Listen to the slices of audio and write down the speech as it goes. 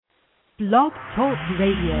Blog Talk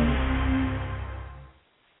Radio.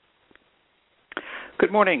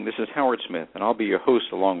 Good morning, this is Howard Smith, and I'll be your host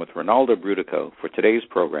along with Rinaldo Brutoco for today's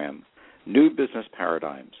program, New Business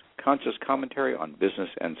Paradigms, Conscious Commentary on Business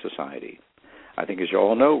and Society. I think as you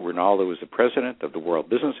all know, Rinaldo is the president of the World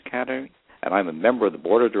Business Academy, and I'm a member of the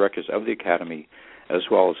board of directors of the Academy, as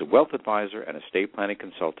well as a wealth advisor and estate planning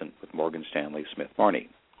consultant with Morgan Stanley Smith Barney.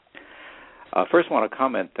 First, I want to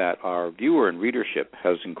comment that our viewer and readership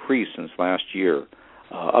has increased since last year,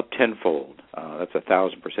 up tenfold. That's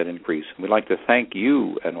 1,000% increase. And we'd like to thank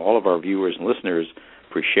you and all of our viewers and listeners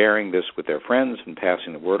for sharing this with their friends and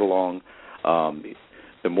passing the word along.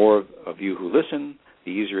 The more of you who listen,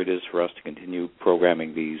 the easier it is for us to continue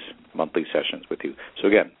programming these monthly sessions with you. So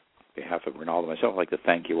again, on behalf of Rinaldo and myself, I'd like to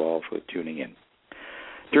thank you all for tuning in.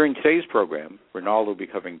 During today's program, Rinaldo will be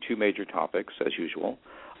covering two major topics, as usual,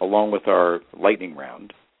 along with our lightning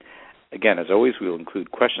round. Again, as always, we will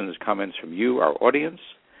include questions and comments from you, our audience.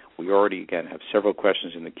 We already, again, have several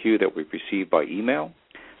questions in the queue that we've received by email.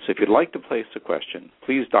 So if you'd like to place a question,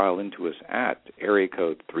 please dial into us at area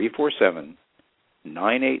code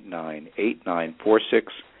 347-989-8946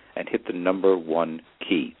 and hit the number 1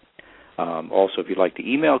 key. Also, if you'd like to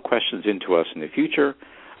email questions into us in the future,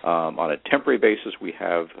 on a temporary basis, we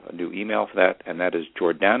have a new email for that, and that is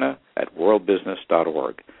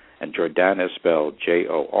jordana@worldbusiness.org. And Jordana is spelled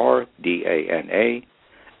Jordana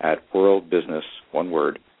 @worldbusiness, one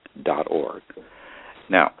word, .org.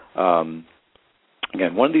 Now,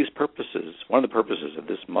 again, one of the purposes of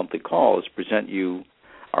this monthly call is to present you,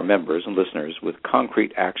 our members and listeners, with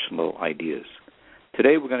concrete, actionable ideas.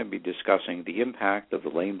 Today, we're going to be discussing the impact of the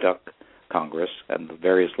lame duck Congress and the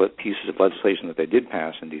various pieces of legislation that they did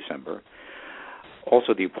pass in December.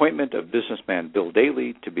 Also, the appointment of businessman Bill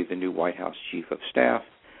Daley to be the new White House Chief of Staff,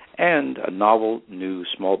 and a novel new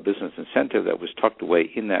small business incentive that was tucked away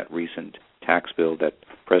in that recent tax bill that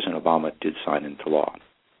President Obama did sign into law.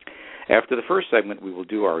 After the first segment, we will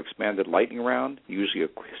do our expanded lightning round, usually a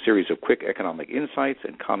series of quick economic insights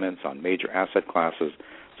and comments on major asset classes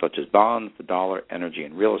such as bonds, the dollar, energy,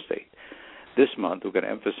 and real estate. This month, we're going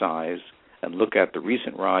to emphasize and look at the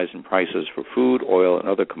recent rise in prices for food, oil, and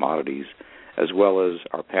other commodities, as well as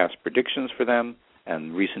our past predictions for them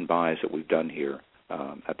and recent buys that we've done here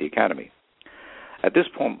at the Academy. At this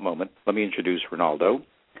moment, let me introduce Rinaldo.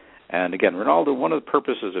 And again, Rinaldo, one of the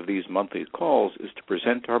purposes of these monthly calls is to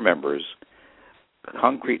present to our members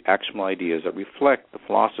concrete, actionable ideas that reflect the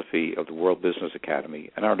philosophy of the World Business Academy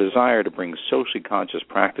and our desire to bring socially conscious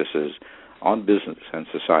practices on business and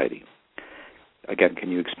society. Again, can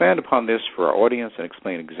you expand upon this for our audience and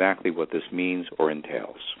explain exactly what this means or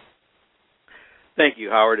entails? Thank you,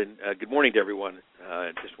 Howard, and good morning to everyone.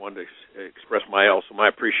 I just wanted to express my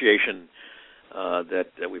appreciation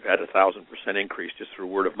that we've had 1,000% increase just through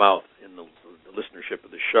word of mouth in the listenership of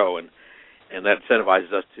the show, and that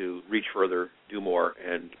incentivizes us to reach further, do more,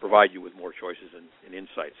 and provide you with more choices and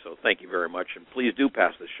insights. So thank you very much, and please do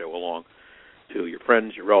pass this show along to your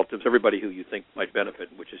friends, your relatives, everybody who you think might benefit,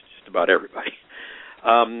 which is just about everybody.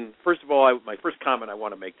 First of all, my first comment I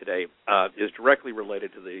want to make today is directly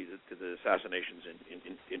related to the assassinations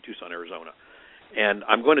in Tucson, Arizona. And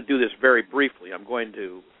I'm going to do this very briefly. I'm going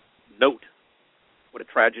to note what a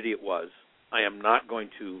tragedy it was. I am not going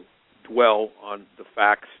to dwell on the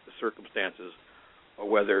facts, the circumstances, or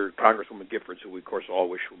whether Congresswoman Giffords, who we, of course, all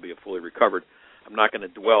wish will be fully recovered, I'm not going to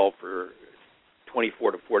dwell for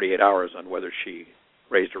 24 to 48 hours on whether she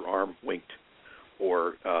raised her arm, winked,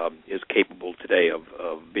 or is capable today of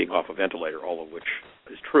being off a ventilator, all of which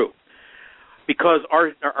is true. Because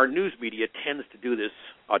our news media tends to do this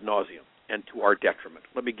ad nauseum and to our detriment.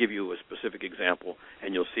 Let me give you a specific example,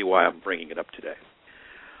 and you'll see why I'm bringing it up today.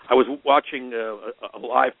 I was watching a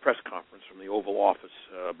live press conference from the Oval Office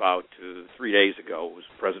about 3 days ago. It was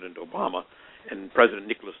President Obama and President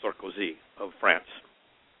Nicolas Sarkozy of France.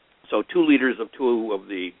 So two leaders of two of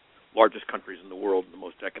the largest countries in the world, the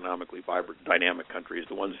most economically vibrant, dynamic countries,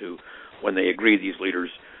 the ones who, when they agree, these leaders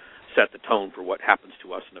set the tone for what happens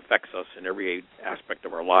to us and affects us in every aspect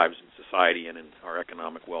of our lives in society and in our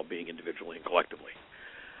economic well-being individually and collectively.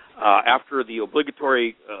 After the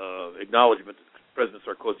obligatory acknowledgement that President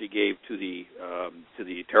Sarkozy gave to the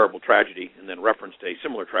terrible tragedy and then referenced a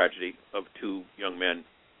similar tragedy of two young men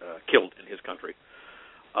killed in his country,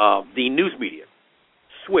 the news media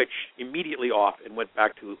switched immediately off and went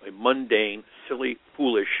back to a mundane, silly,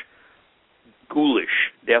 foolish,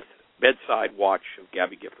 ghoulish bedside watch of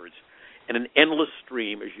Gabby Giffords and an endless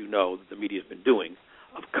stream, as you know, that the media has been doing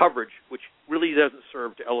of coverage which really doesn't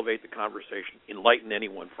serve to elevate the conversation, enlighten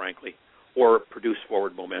anyone, frankly, or produce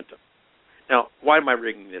forward momentum. Now, why am I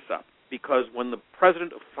bringing this up? Because when the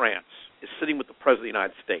president of France is sitting with the President of the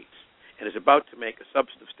United States and is about to make a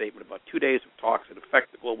substantive statement about 2 days of talks that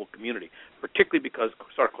affect the global community, particularly because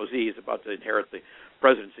Sarkozy is about to inherit the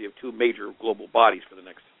presidency of two major global bodies for the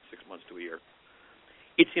next 6 months to a year.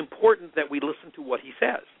 It's important that we listen to what he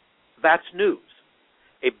says. That's news.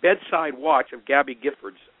 A bedside watch of Gabby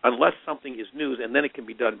Gifford's, unless something is news, and then it can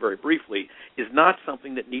be done very briefly, is not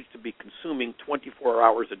something that needs to be consuming 24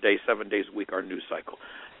 hours a day, 7 days a week, our news cycle.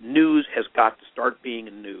 News has got to start being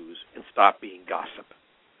news and stop being gossip.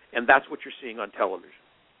 And that's what you're seeing on television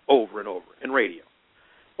over and over, and radio.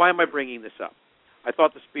 Why am I bringing this up? I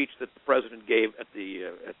thought the speech that the President gave at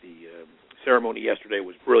the ceremony yesterday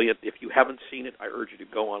was brilliant. If you haven't seen it, I urge you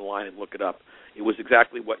to go online and look it up. It was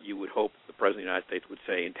exactly what you would hope the President of the United States would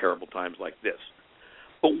say in terrible times like this.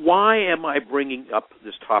 But why am I bringing up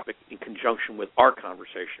this topic in conjunction with our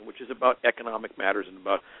conversation, which is about economic matters and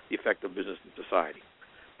about the effect of business in society?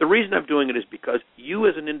 The reason I'm doing it is because you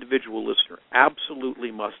as an individual listener absolutely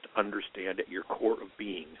must understand at your core of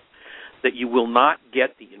being that you will not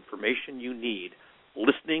get the information you need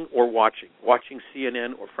listening or watching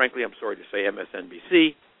CNN, or frankly, I'm sorry to say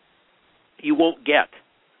MSNBC. You won't get,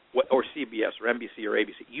 or CBS or NBC or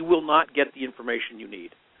ABC. You will not get the information you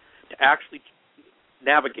need to actually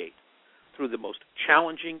navigate through the most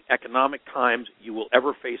challenging economic times you will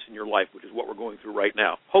ever face in your life, which is what we're going through right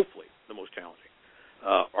now. Hopefully the most challenging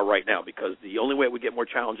are right now, because the only way it would get more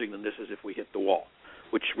challenging than this is if we hit the wall,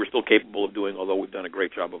 which we're still capable of doing, although we've done a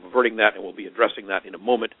great job of averting that, and we'll be addressing that in a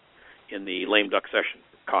moment in the lame duck session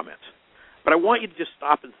comments. But I want you to just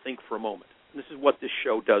stop and think for a moment. This is what this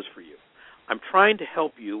show does for you. I'm trying to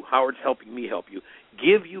help you, Howard's helping me help you,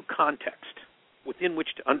 give you context within which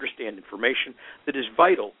to understand information that is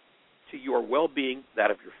vital to your well-being,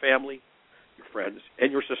 that of your family, your friends,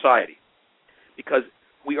 and your society. Because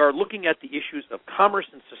we are looking at the issues of commerce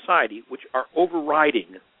and society, which are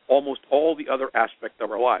overriding almost all the other aspects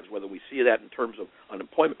of our lives, whether we see that in terms of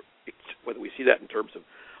unemployment, whether we see that in terms of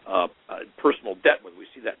personal debt, whether we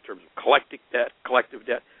see that in terms of collective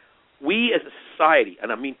debt. We as a society,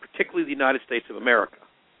 and I mean particularly the United States of America,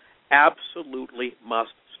 absolutely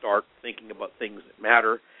must start thinking about things that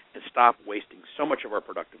matter and stop wasting so much of our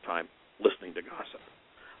productive time listening to gossip.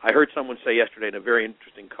 I heard someone say yesterday in a very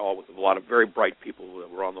interesting call with a lot of very bright people that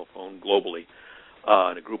were on the phone globally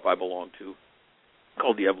in a group I belong to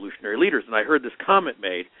called the Evolutionary Leaders, and I heard this comment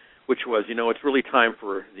made, which was, it's really time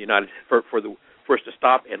for for us to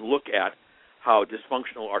stop and look at how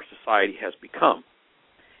dysfunctional our society has become.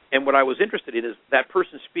 And what I was interested in is that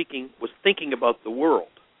person speaking was thinking about the world.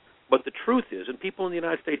 But the truth is, and people in the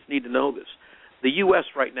United States need to know this, the U.S.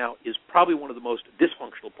 right now is probably one of the most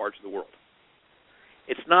dysfunctional parts of the world.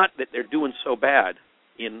 It's not that they're doing so bad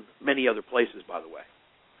in many other places, by the way.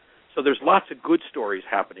 So there's lots of good stories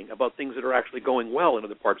happening about things that are actually going well in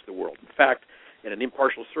other parts of the world. In fact, in an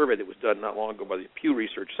impartial survey that was done not long ago by the Pew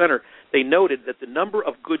Research Center, they noted that the number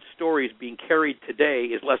of good stories being carried today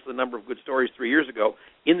is less than the number of good stories 3 years ago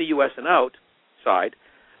in the U.S. and outside,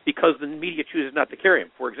 because the media chooses not to carry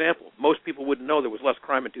them. For example, most people wouldn't know there was less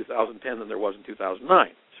crime in 2010 than there was in 2009,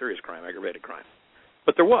 serious crime, aggravated crime.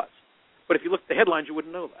 But there was. But if you look at the headlines, you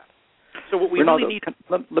wouldn't know that. So what we Rinaldo, really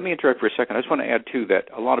need... Let me interrupt for a second. I just want to add, too, that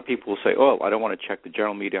a lot of people will say, I don't want to check the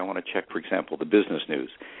general media. I want to check, for example, the business news.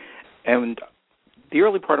 And the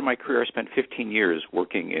early part of my career, I spent 15 years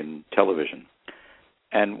working in television.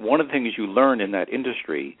 And one of the things you learn in that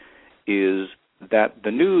industry is that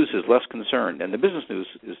the news is less concerned, and the business news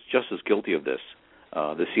is just as guilty of this.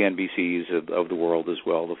 The CNBCs of the world as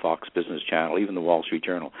well, the Fox Business Channel, even the Wall Street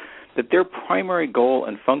Journal, that their primary goal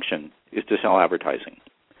and function is to sell advertising.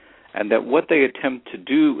 And that what they attempt to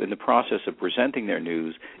do in the process of presenting their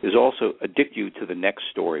news is also addict you to the next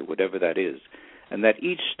story, whatever that is. And that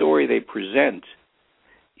each story they present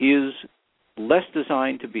is less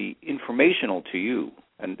designed to be informational to you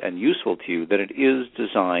and useful to you than it is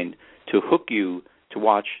designed to hook you to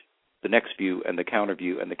watch the next view and the counter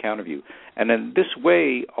view and the counter view. And in this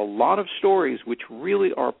way, a lot of stories which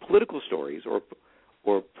really are political stories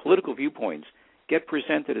or political viewpoints get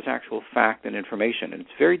presented as actual fact and information. And it's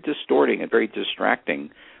very distorting and very distracting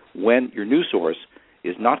when your news source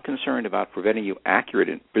is not concerned about presenting you accurate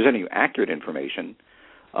information,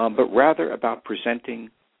 but rather about presenting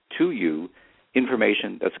to you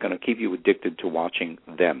information that's going to keep you addicted to watching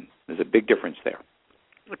them. There's a big difference there.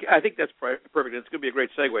 Okay, I think that's perfect. It's going to be a great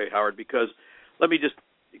segue, Howard, because let me just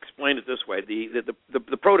explain it this way.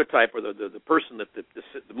 The prototype, or the person that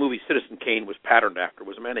the movie Citizen Kane was patterned after,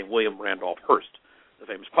 was a man named William Randolph Hearst, the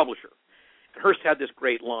famous publisher. And Hearst had this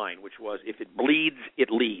great line, which was, if it bleeds, it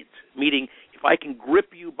leads, meaning if I can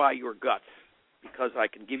grip you by your guts because I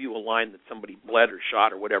can give you a line that somebody bled or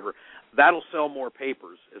shot or whatever, that'll sell more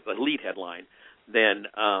papers as the lead headline than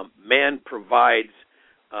man provides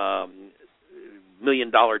 $1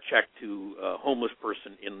 million check to a homeless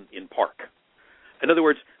person in park. In other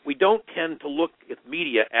words, we don't tend to look at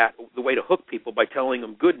media at the way to hook people by telling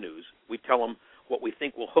them good news. We tell them what we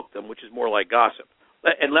think will hook them, which is more like gossip.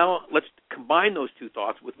 And now let's combine those two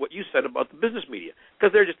thoughts with what you said about the business media,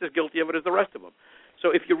 because they're just as guilty of it as the rest of them. So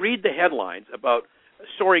if you read the headlines about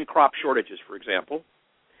soaring crop shortages, for example,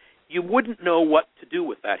 you wouldn't know what to do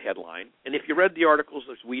with that headline. And if you read the articles,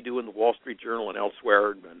 as we do in the Wall Street Journal and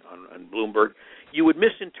elsewhere and on Bloomberg, you would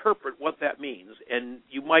misinterpret what that means, and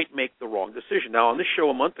you might make the wrong decision. Now, on this show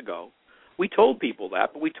a month ago, we told people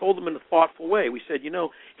that, but we told them in a thoughtful way. We said,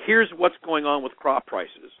 here's what's going on with crop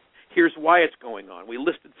prices. Here's why it's going on. We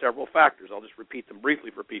listed several factors. I'll just repeat them briefly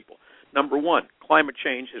for people. Number one, climate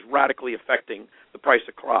change is radically affecting the price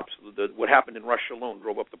of crops. What happened in Russia alone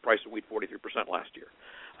drove up the price of wheat 43% last year.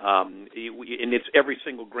 And it's every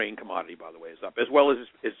single grain commodity, by the way, is up, as well as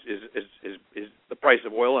the price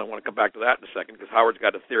of oil. I want to come back to that in a second because Howard's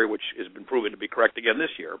got a theory which has been proven to be correct again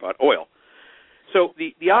this year about oil. So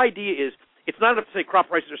the idea is it's not enough to say crop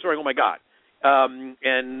prices are soaring, oh, my God.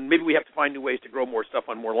 And maybe we have to find new ways to grow more stuff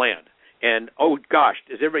on more land. And, oh, gosh,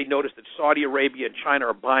 does everybody notice that Saudi Arabia and China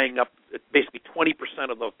are buying up basically 20%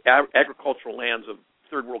 of the agricultural lands of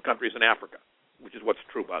third world countries in Africa, which is what's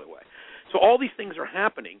true, by the way. So all these things are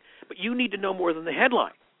happening, but you need to know more than the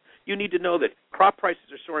headline. You need to know that crop prices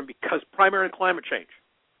are soaring because primarily climate change.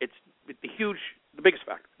 It's the biggest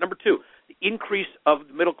factor. Number two, the increase of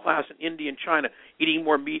the middle class in India and China eating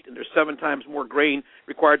more meat, and there's 7 times more grain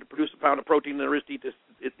required to produce a pound of protein than there is to eat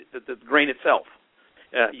the grain itself.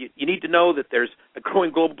 You need to know that there's a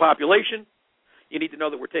growing global population. You need to know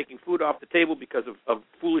that we're taking food off the table because of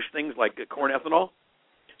foolish things like corn ethanol.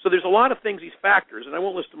 So there's a lot of things, these factors, and I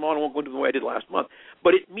won't list them all. I won't go into the way I did last month.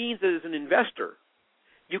 But it means that as an investor,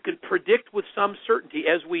 you can predict with some certainty,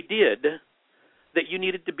 as we did, that you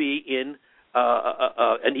needed to be in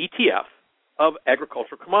an ETF of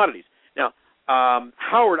agricultural commodities. Now,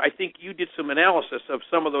 Howard, I think you did some analysis of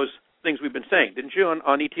some of those things we've been saying, didn't you,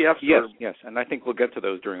 on ETFs? Yes, and I think we'll get to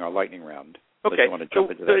those during our lightning round. Okay, want to jump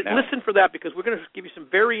into that now. Listen for that, because we're going to give you some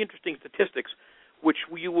very interesting statistics which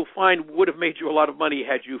you will find would have made you a lot of money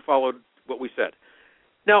had you followed what we said.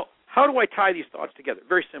 Now, how do I tie these thoughts together?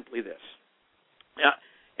 Very simply this.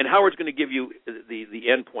 And Howard's going to give you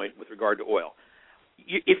the end point with regard to oil.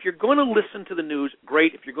 If you're going to listen to the news,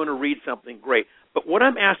 great. If you're going to read something, great. But what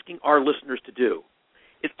I'm asking our listeners to do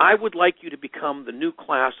is I would like you to become the new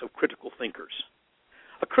class of critical thinkers.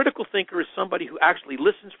 A critical thinker is somebody who actually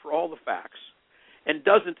listens for all the facts and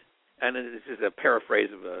doesn't, and this is a paraphrase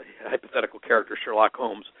of a hypothetical character, Sherlock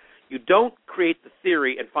Holmes, you don't create the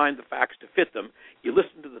theory and find the facts to fit them. You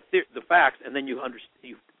listen to the facts, and then you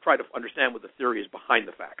try to understand what the theory is behind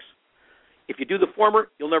the facts. If you do the former,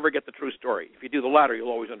 you'll never get the true story. If you do the latter, you'll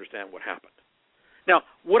always understand what happened. Now,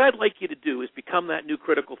 what I'd like you to do is become that new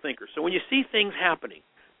critical thinker. So when you see things happening,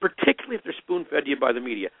 particularly if they're spoon-fed to you by the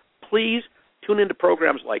media, please tune into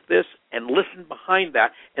programs like this and listen behind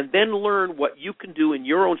that, and then learn what you can do in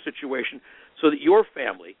your own situation so that your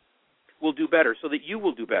family will do better, so that you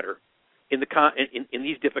will do better in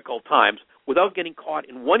these difficult times without getting caught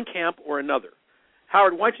in one camp or another.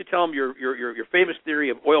 Howard, why don't you tell them your famous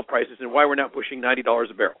theory of oil prices and why we're now pushing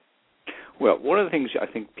 $90 a barrel? Well, one of the things I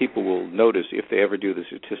think people will notice if they ever do the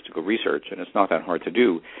statistical research, and it's not that hard to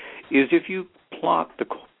do, is if you plot the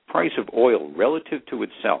price of oil relative to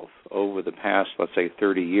itself over the past, let's say,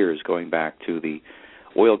 30 years, going back to the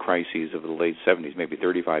oil crises of the late 70s, maybe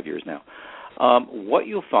 35 years now, what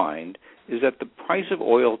you'll find is that the price of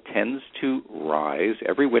oil tends to rise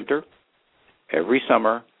every winter, every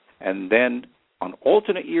summer, and then on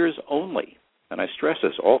alternate years only, and I stress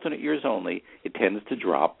this, alternate years only, it tends to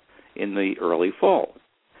drop in the early fall.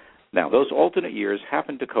 Now, those alternate years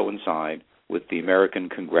happen to coincide with the American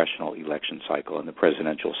congressional election cycle and the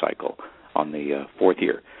presidential cycle on the fourth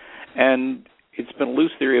year. And it's been a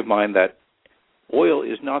loose theory of mine that oil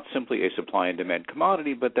is not simply a supply and demand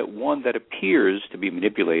commodity, but that one that appears to be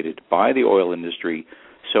manipulated by the oil industry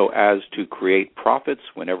so as to create profits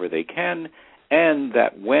whenever they can, and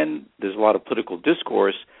that when there's a lot of political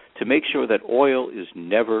discourse, to make sure that oil is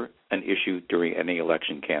never an issue during any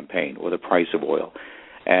election campaign or the price of oil.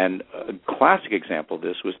 And a classic example of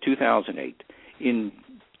this was 2008. In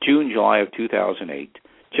June, July of 2008,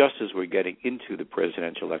 just as we're getting into the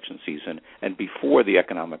presidential election season and before the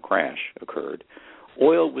economic crash occurred,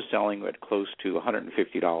 oil was selling at close to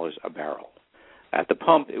 $150 a barrel. At the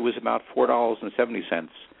pump, it was about $4.70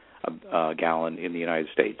 a gallon in the United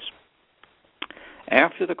States.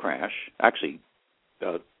 After the crash, actually,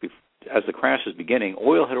 as the crash is beginning,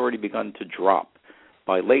 oil had already begun to drop.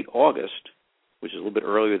 By late August, which is a little bit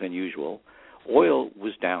earlier than usual, oil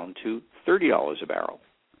was down to $30 a barrel.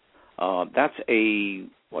 That's a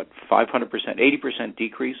 500%, 80%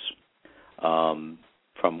 decrease from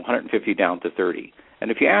 150 down to 30. And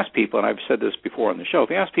if you ask people, and I've said this before on the show, if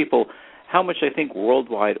you ask people how much they think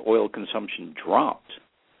worldwide oil consumption dropped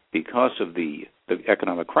because of the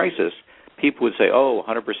economic crisis, people would say, 100%,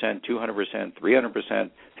 200%,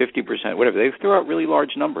 300%, 50%, whatever. They throw out really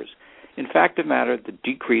large numbers. In fact of the matter, the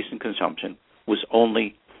decrease in consumption was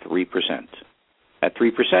only 3%. At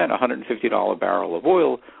 3%, $150 barrel of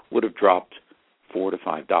oil would have dropped $4 to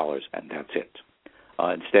 $5, and that's it.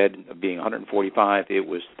 Instead of being 145, it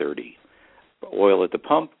was 30. Oil at the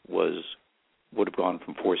pump would have gone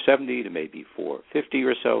from $4.70 to maybe $4.50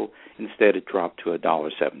 or so. Instead, it dropped to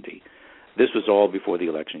 $1.70. This was all before the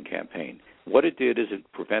election campaign. What it did is it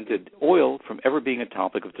prevented oil from ever being a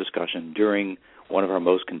topic of discussion during one of our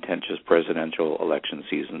most contentious presidential election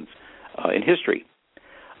seasons in history.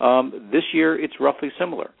 This year, it's roughly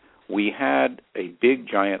similar. We had a big,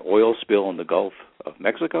 giant oil spill in the Gulf of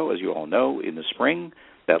Mexico, as you all know, in the spring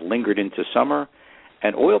that lingered into summer.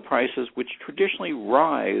 And oil prices, which traditionally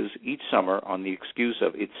rise each summer on the excuse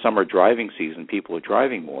of it's summer driving season, people are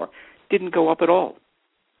driving more, didn't go up at all.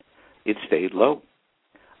 It stayed low.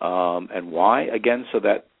 And why? Again, so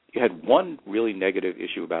that you had one really negative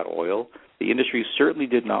issue about oil. The industry certainly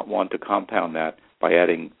did not want to compound that by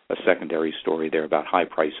adding a secondary story there about high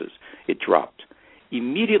prices. It dropped.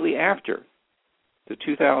 Immediately after the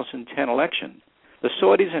 2010 election, the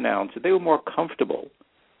Saudis announced that they were more comfortable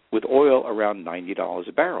with oil around $90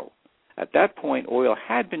 a barrel. At that point, oil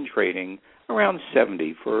had been trading around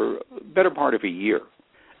 $70 for a better part of a year.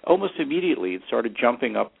 Almost immediately, it started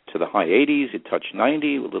jumping up to the high 80s. It touched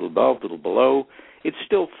 90, a little above, a little below. It's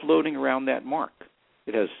still floating around that mark.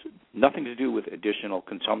 It has nothing to do with additional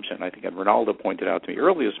consumption. I think Rinaldo pointed out to me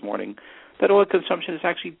early this morning that oil consumption is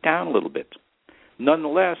actually down a little bit.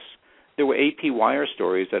 Nonetheless, there were AP wire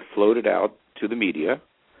stories that floated out to the media,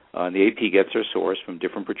 and the AP gets their source from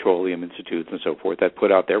different petroleum institutes and so forth that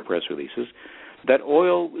put out their press releases, that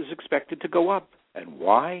oil was expected to go up. And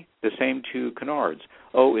why? The same two canards.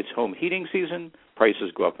 It's home heating season,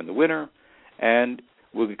 prices go up in the winter, and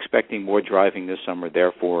we're expecting more driving this summer,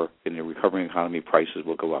 therefore, in the recovering economy, prices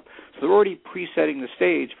will go up. So they're already presetting the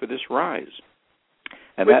stage for this rise.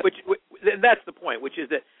 And that's the point, which is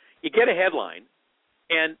that you get a headline,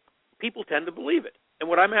 and people tend to believe it. And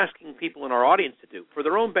what I'm asking people in our audience to do, for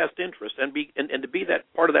their own best interest, and to be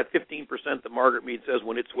that part of that 15% that Margaret Mead says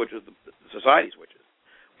when it switches, the society switches,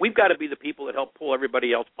 we've got to be the people that help pull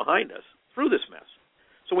everybody else behind us through this mess.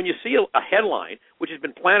 So when you see a headline, which has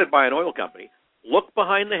been planted by an oil company, look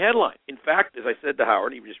behind the headline. In fact, as I said to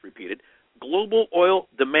Howard, he just repeated, global oil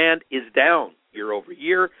demand is down year over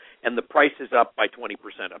year, and the price is up by 20%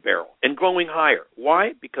 a barrel and going higher.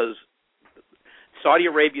 Why? Because Saudi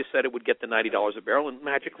Arabia said it would get to $90 a barrel, and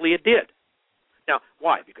magically it did. Now,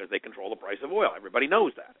 why? Because they control the price of oil. Everybody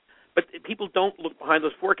knows that. But people don't look behind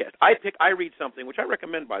those forecasts. I read something, which I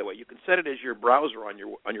recommend, by the way. You can set it as your browser on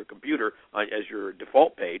your computer as your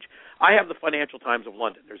default page. I have the Financial Times of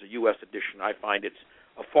London. There's a U.S. edition. I find it's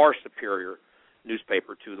a far superior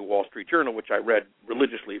newspaper to the Wall Street Journal, which I read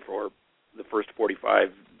religiously for the first 45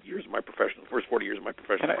 years of my professional, first 40 years of my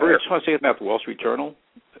professional career. I just want to say about the Wall Street Journal,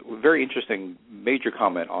 a very interesting major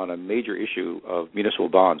comment on a major issue of municipal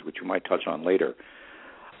bonds, which we might touch on later.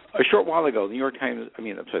 A short while ago, the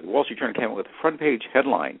Wall Street Journal came out with a front page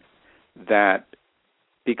headline that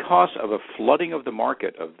because of a flooding of the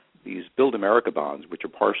market of these Build America bonds, which are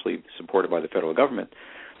partially supported by the federal government,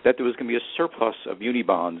 that there was going to be a surplus of muni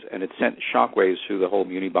bonds, and it sent shockwaves through the whole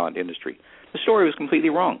muni bond industry. The story was completely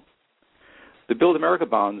wrong. The Build America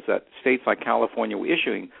bonds that states like California were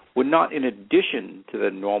issuing were not in addition to the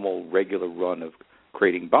normal regular run of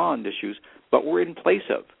creating bond issues, but were in place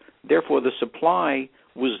of. Therefore, the supply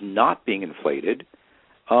was not being inflated,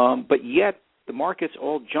 but yet the markets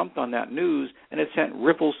all jumped on that news, and it sent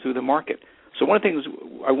ripples through the market. So one of the things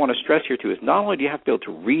I want to stress here, too, is not only do you have to be able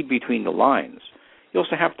to read between the lines, you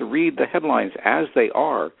also have to read the headlines as they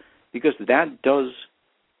are, because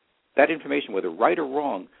that information, whether right or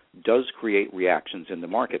wrong, does create reactions in the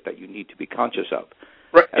market that you need to be conscious of,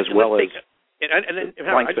 right. as well as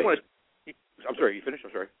I'm sorry, you finished?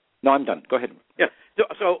 I'm sorry. No, I'm done. Go ahead. Yeah.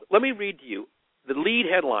 So let me read to you the lead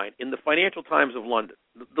headline in the Financial Times of London.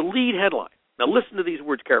 The lead headline. Now listen to these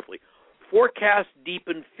words carefully. Forecasts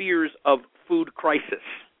deepen fears of food crisis.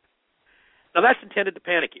 Now that's intended to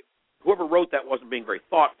panic you. Whoever wrote that wasn't being very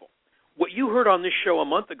thoughtful. What you heard on this show a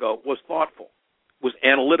month ago was thoughtful. was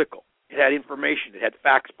analytical. It had information. It had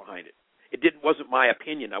facts behind it. It wasn't my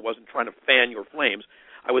opinion. I wasn't trying to fan your flames.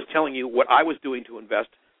 I was telling you what I was doing to invest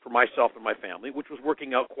for myself and my family, which was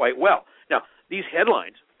working out quite well. Now, these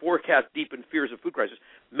headlines, forecast deepened fears of food crisis,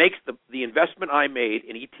 makes the investment I made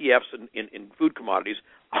in ETFs and in food commodities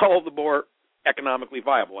all the more economically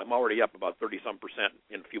viable. I'm already up about 30-some%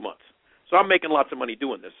 in a few months. So I'm making lots of money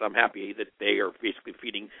doing this. I'm happy that they are basically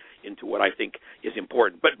feeding into what I think is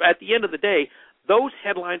important. But at the end of the day, those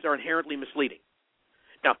headlines are inherently misleading.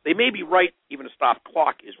 Now, they may be right, even a stop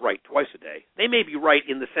clock is right twice a day. They may be right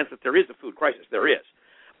in the sense that there is a food crisis. There is.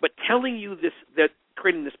 But telling you this, that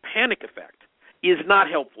creating this panic effect, is not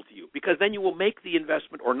helpful to you, because then you will make the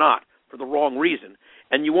investment or not for the wrong reason,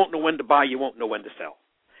 and you won't know when to buy, you won't know when to sell.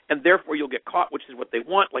 And therefore you'll get caught, which is what they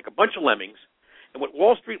want, like a bunch of lemmings. And what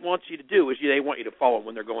Wall Street wants you to do is they want you to follow them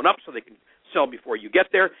when they're going up so they can sell before you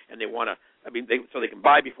get there, and they want to, so they can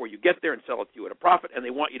buy before you get there and sell it to you at a profit, and they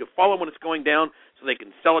want you to follow when it's going down so they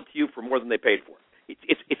can sell it to you for more than they paid for it.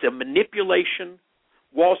 It's a manipulation.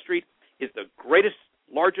 Wall Street is the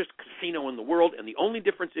largest casino in the world, and the only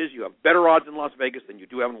difference is you have better odds in Las Vegas than you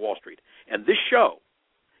do have in Wall Street. And this show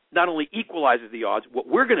not only equalizes the odds, what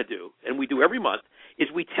we're going to do, and we do every month,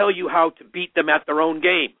 is we tell you how to beat them at their own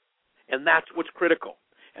game. And that's what's critical.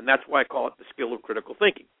 And that's why I call it the skill of critical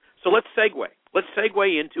thinking. So let's segue. Let's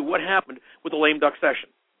segue into what happened with the lame duck session.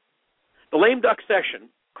 The lame duck session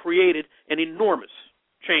created an enormous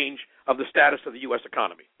change of the status of the U.S.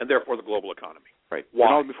 economy, and therefore the global economy. Right. Why?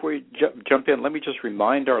 Rinaldo, before you jump in, let me just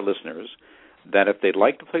remind our listeners that if they'd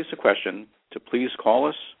like to place a question, to please call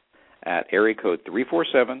us at area code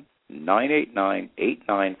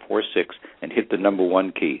 347-989-8946 and hit the number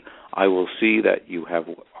 1 key. I will see that you have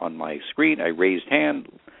on my screen a raised hand,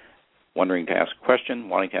 wanting to ask a question,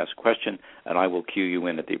 and I will cue you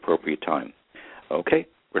in at the appropriate time. Okay,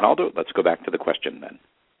 Rinaldo, let's go back to the question then.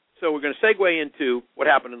 So we're going to segue into what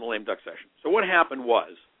happened in the lame duck session. So what happened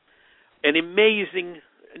was an amazing,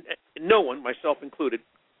 no one, myself included,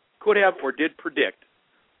 could have or did predict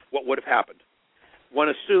what would have happened. One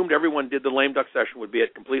assumed everyone did the lame duck session would be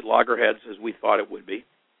at complete loggerheads as we thought it would be,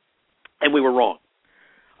 and we were wrong.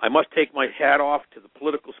 I must take my hat off to the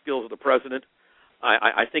political skills of the president.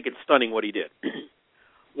 I think it's stunning what he did.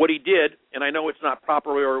 What he did, and I know it's not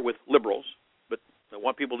proper with liberals, but I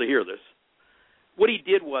want people to hear this. What he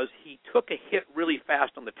did was he took a hit really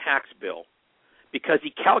fast on the tax bill because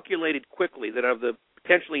he calculated quickly that of the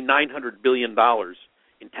potentially $900 billion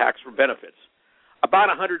in tax for benefits, about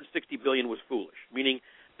 $160 billion was foolish, meaning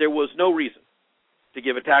there was no reason to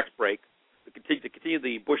give a tax break to continue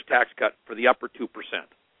the Bush tax cut for the upper 2%.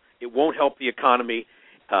 It won't help the economy.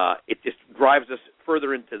 It just drives us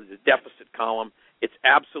further into the deficit column. It's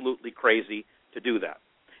absolutely crazy to do that.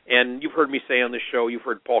 And you've heard me say on this show, you've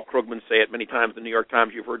heard Paul Krugman say it many times in the New York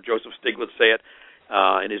Times, you've heard Joseph Stiglitz say it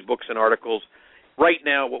in his books and articles. Right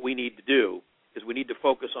now what we need to do is we need to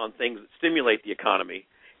focus on things that stimulate the economy,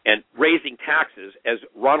 and raising taxes, as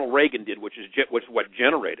Ronald Reagan did, which is what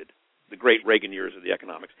generated the great Reagan years of the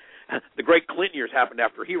economics. The great Clinton years happened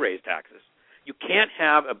after he raised taxes. You can't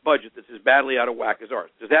have a budget that's as badly out of whack as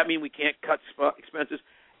ours. Does that mean we can't cut expenses?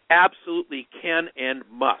 Absolutely can and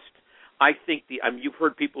must. I think you've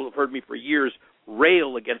heard people who've heard me for years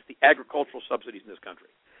rail against the agricultural subsidies in this country.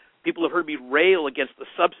 People have heard me rail against the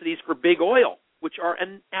subsidies for big oil, which are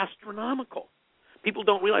astronomical. People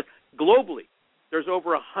don't realize globally there's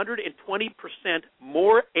over 120%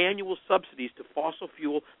 more annual subsidies to fossil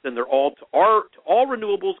fuel than there are to all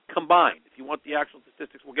renewables combined. If you want the actual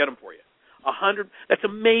statistics, we'll get them for you. 100. That's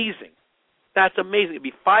amazing. That's amazing. It'd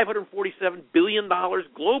be $547 billion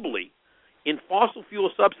globally in fossil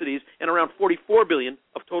fuel subsidies and around $44 billion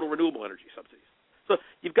of total renewable energy subsidies. So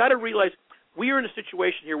you've got to realize we are in a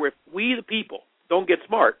situation here where if we, the people, don't get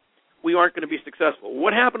smart, we aren't going to be successful.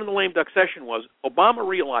 What happened in the lame duck session was Obama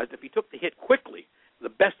realized if he took the hit quickly, the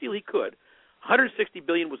best deal he could, $160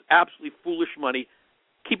 billion was absolutely foolish money.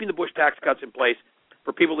 Keeping the Bush tax cuts in place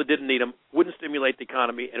for people that didn't need them wouldn't stimulate the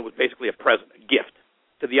economy, and it was basically a present, a gift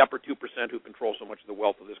to the upper 2% who control so much of the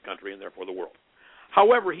wealth of this country and therefore the world.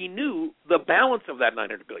 However, he knew the balance of that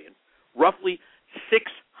 $900 billion, roughly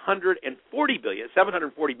 $740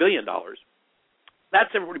 billion. That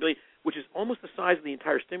 $740 billion, which is almost the size of the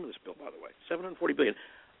entire stimulus bill, by the way, $740 billion,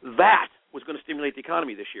 that was going to stimulate the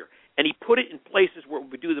economy this year. And he put it in places where it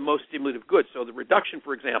would do the most stimulative good. So the reduction,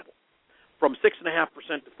 for example, from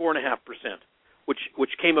 6.5% to 4.5%, which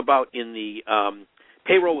came about in the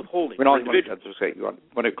payroll withholding. I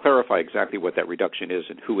want to clarify exactly what that reduction is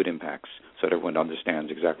and who it impacts so that everyone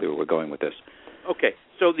understands exactly where we're going with this. Okay.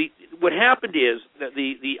 So what happened is that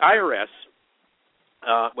the IRS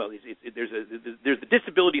there's the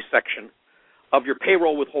disability section of your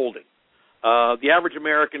payroll withholding. The average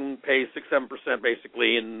American pays 6-7%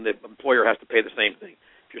 basically, and the employer has to pay the same thing.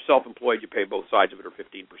 If you're self-employed, you pay both sides of it, or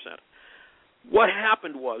 15%. What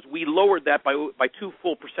happened was we lowered that by 2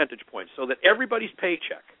 full percentage points, so that everybody's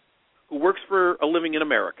paycheck who works for a living in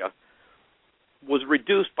America was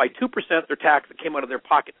reduced by 2% their tax that came out of their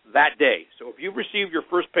pocket that day. So if you've received your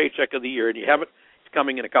first paycheck of the year and you haven't, it's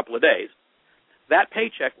coming in a couple of days, that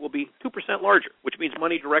paycheck will be 2% larger, which means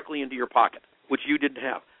money directly into your pocket, which you didn't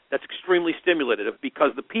have. That's extremely stimulative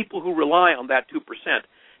because the people who rely on that 2%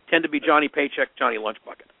 tend to be Johnny Paycheck, Johnny Lunch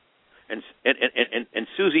Bucket, and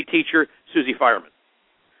Susie Teacher, Susie Fireman.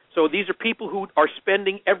 So these are people who are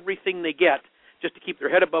spending everything they get just to keep their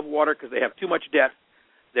head above water because they have too much debt.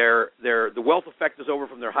 The wealth effect is over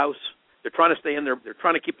from their house. They're trying to stay in there. They're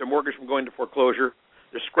trying to keep their mortgage from going to foreclosure.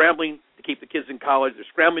 They're scrambling to keep the kids in college. They're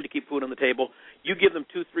scrambling to keep food on the table. You give them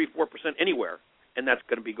 2, 3, 4% anywhere, and that's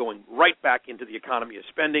going to be going right back into the economy of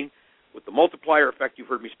spending with the multiplier effect you've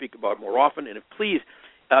heard me speak about more often. And if please,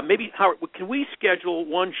 maybe, Howard, can we schedule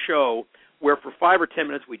one show where for 5 or 10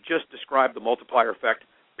 minutes we just describe the multiplier effect?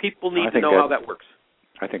 People need to know how that works.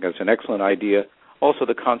 I think that's an excellent idea. Also,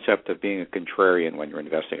 the concept of being a contrarian when you're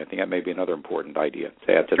investing, I think that may be another important idea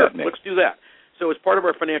to add to that mix. Let's do that. So as part of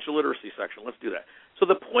our financial literacy section, let's do that. So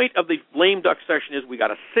the point of the lame duck session is we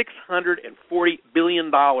got a $640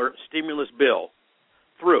 billion stimulus bill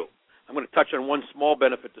through. I'm going to touch on one small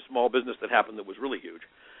benefit to small business that happened that was really huge.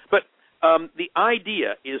 But the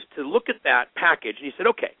idea is to look at that package, and he said,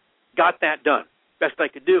 okay, got that done. Best I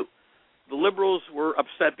could do. The liberals were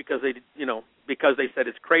upset because they said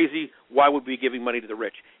it's crazy. Why would we be giving money to the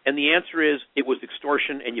rich? And the answer is it was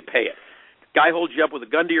extortion, and you pay it. Guy holds you up with a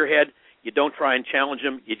gun to your head. You don't try and challenge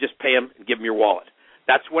him. You just pay him and give him your wallet.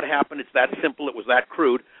 That's what happened. It's that simple. It was that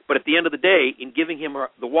crude. But at the end of the day, in giving him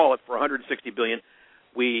the wallet for $160 billion,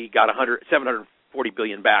 we got $740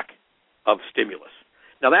 billion back of stimulus.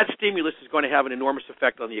 Now, that stimulus is going to have an enormous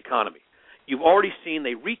effect on the economy. You've already seen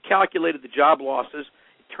they recalculated the job losses.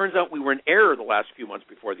 It turns out we were in error the last few months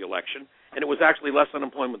before the election, and it was actually less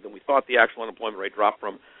unemployment than we thought. The actual unemployment rate dropped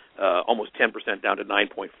from almost 10% down to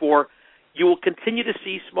 9.4%. You will continue to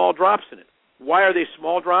see small drops in it. Why are they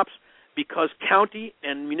small drops? Because county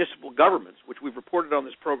and municipal governments, which we've reported on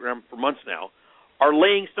this program for months now, are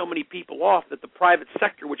laying so many people off that the private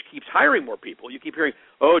sector, which keeps hiring more people, you keep hearing,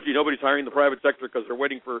 oh, gee, nobody's hiring the private sector because they're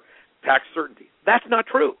waiting for tax certainty. That's not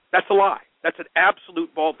true. That's a lie. That's an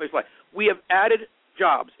absolute bald-faced lie. We have added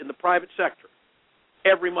jobs in the private sector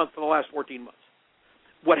every month for the last 14 months.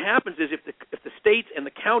 What happens is if the states and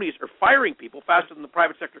the counties are firing people faster than the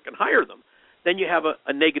private sector can hire them, then you have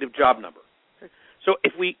a negative job number. Okay? So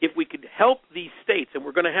if we could help these states, and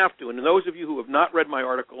we're going to have to, and those of you who have not read my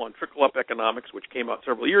article on trickle-up economics, which came out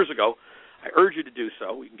several years ago, I urge you to do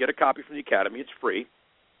so. You can get a copy from the Academy. It's free.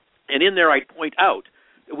 And in there I point out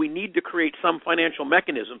that we need to create some financial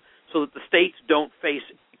mechanism so that the states don't face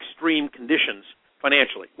extreme conditions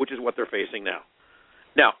financially, which is what they're facing now.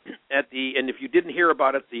 Now, and if you didn't hear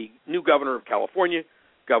about it, the new governor of California,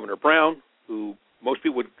 Governor Brown, who most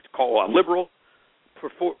people would call a liberal,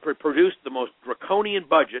 produced the most draconian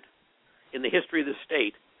budget in the history of the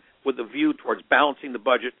state with a view towards balancing the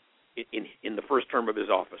budget in the first term of his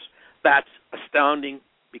office. That's astounding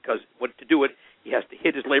because to do it, he has to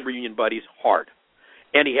hit his labor union buddies hard.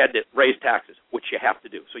 And he had to raise taxes, which you have to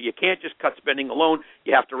do. So you can't just cut spending alone.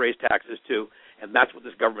 You have to raise taxes, too. And that's what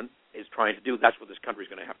this government is trying to do. That's what this country is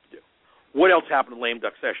going to have to do. What else happened in the lame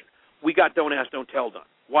duck session? We got Don't Ask, Don't Tell done.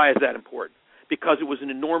 Why is that important? Because it was an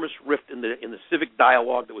enormous rift in the civic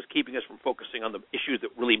dialogue that was keeping us from focusing on the issues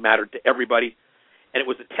that really mattered to everybody. And it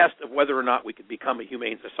was a test of whether or not we could become a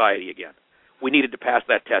humane society again. We needed to pass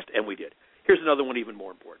that test, and we did. Here's another one even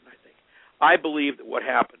more important, I think. I believe that what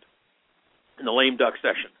happened in the lame duck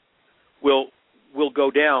session will go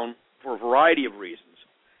down for a variety of reasons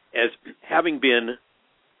as having been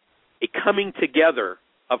a coming together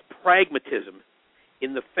of pragmatism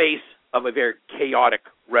in the face of a very chaotic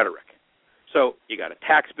rhetoric. So you got a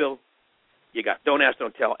tax bill, you got Don't Ask,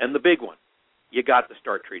 Don't Tell, and the big one, you got the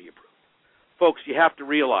START Treaty approved. Folks, you have to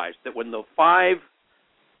realize that when the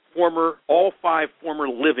all five former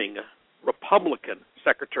living Republican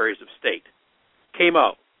secretaries of state came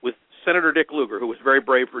out with Senator Dick Lugar, who was very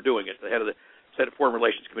brave for doing it, the head of the Senate Foreign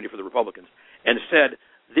Relations Committee for the Republicans, and said,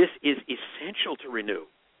 this is essential to renew.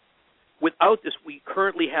 Without this, we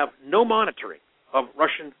currently have no monitoring of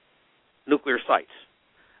Russian nuclear sites.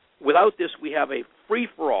 Without this, we have a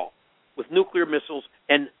free-for-all with nuclear missiles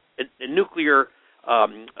and a nuclear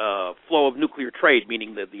flow of nuclear trade,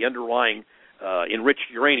 meaning the underlying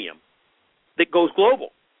enriched uranium, that goes global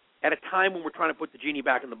at a time when we're trying to put the genie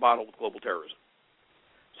back in the bottle with global terrorism.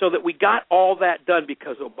 So that we got all that done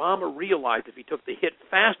because Obama realized if he took the hit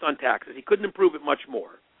fast on taxes, he couldn't improve it much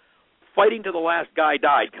more. Fighting to the last guy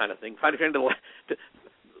died kind of thing, fighting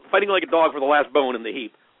like a dog for the last bone in the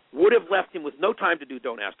heap, would have left him with no time to do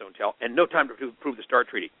Don't Ask, Don't Tell, and no time to approve the START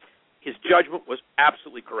Treaty. His judgment was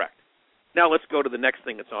absolutely correct. Now let's go to the next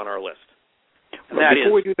thing that's on our list. And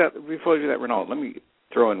before we do that, Rinaldo, let me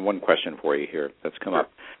throw in one question for you here that's come up.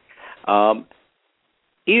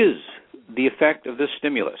 Is the effect of this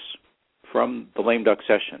stimulus from the lame duck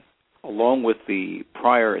session, along with the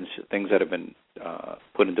prior things that have been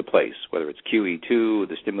put into place, whether it's QE2,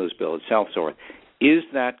 the stimulus bill itself, so on, is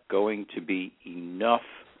that going to be enough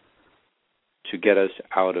to get us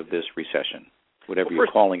out of this recession? Whatever you're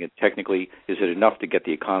calling it technically, is it enough to get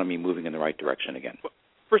the economy moving in the right direction again?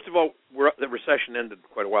 First of all, the recession ended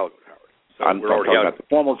quite a while ago, Howard. So I'm talking about the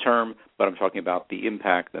formal term, but I'm talking about the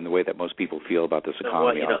impact and the way that most people feel about this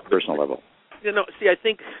economy on a personal level. I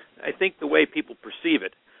think the way people perceive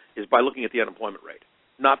it is by looking at the unemployment rate,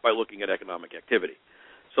 not by looking at economic activity.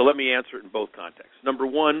 So let me answer it in both contexts. Number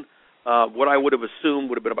one, what I would have assumed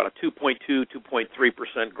would have been about a 2.2,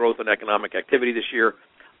 2.3% growth in economic activity this year.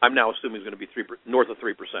 I'm now assuming it's going to be north of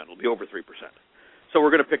 3%. It'll be over 3%. So we're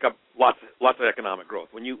going to pick up lots of economic growth.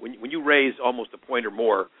 When you raise almost a point or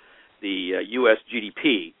more the U.S.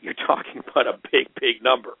 GDP, you're talking about a big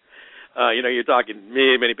number. You're talking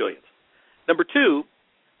many billions. Number two,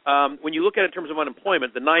 when you look at it in terms of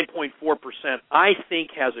unemployment, the 9.4%, I think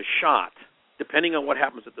has a shot, depending on what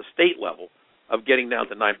happens at the state level, of getting down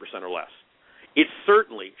to 9% or less. It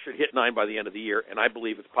certainly should hit 9 by the end of the year, and I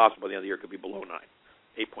believe it's possible by the end of the year it could be below 9,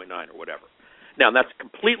 8.9 or whatever. Now, that's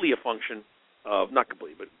completely a function of, not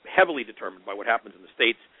completely, but heavily determined by what happens in the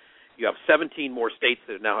states. You have 17 more states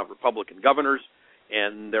that now have Republican governors,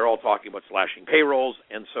 and they're all talking about slashing payrolls,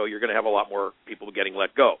 and so you're going to have a lot more people getting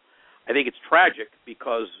let go. I think it's tragic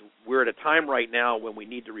because we're at a time right now when we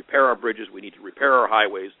need to repair our bridges, we need to repair our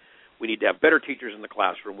highways, we need to have better teachers in the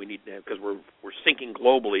classroom, we need to, because we're sinking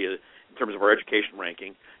globally in terms of our education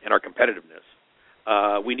ranking and our competitiveness.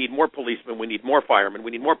 We need more policemen, we need more firemen, we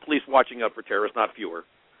need more police watching out for terrorists, not fewer.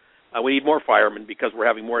 We need more firemen because we're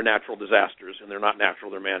having more natural disasters, and they're not natural,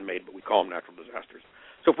 they're man-made, but we call them natural disasters.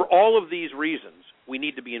 So for all of these reasons, we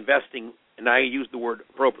need to be investing, and I use the word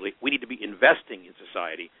appropriately, we need to be investing in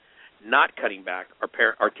society, not cutting back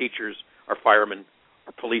our teachers, our firemen,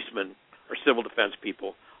 our policemen, our civil defense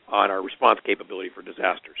people on our response capability for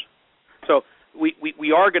disasters. So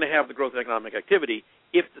we are going to have the growth in economic activity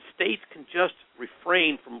if the states can just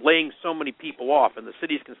refrain from laying so many people off and the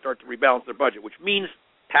cities can start to rebalance their budget, which means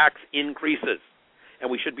tax increases. And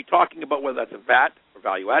we should be talking about whether that's a VAT or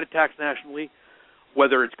value-added tax nationally,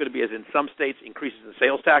 whether it's going to be, as in some states, increases in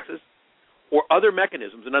sales taxes, or other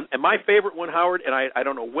mechanisms. And my favorite one, Howard, and I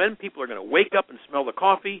don't know when people are going to wake up and smell the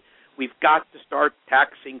coffee, we've got to start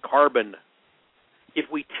taxing carbon. If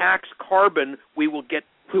we tax carbon, we will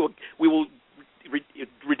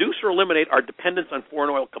reduce or eliminate our dependence on foreign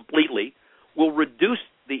oil completely. We'll reduce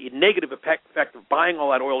the negative effect of buying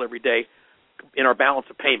all that oil every day in our balance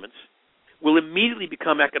of payments. We'll immediately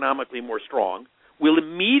become economically more strong. We'll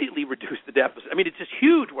immediately reduce the deficit. I mean, it's just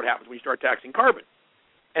huge what happens when you start taxing carbon.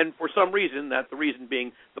 And for some reason, the reason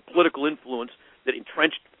being the political influence that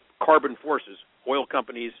entrenched carbon forces, oil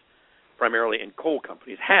companies primarily and coal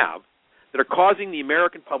companies have, that are causing the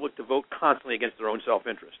American public to vote constantly against their own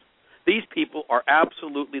self-interest. These people are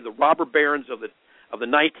absolutely the robber barons of the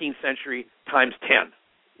 19th century times 10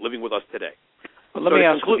 living with us today. Well, let me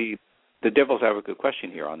ask the devil's advocate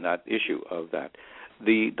question here on that issue of that.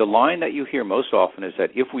 The line that you hear most often is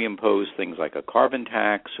that if we impose things like a carbon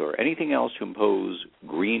tax or anything else to impose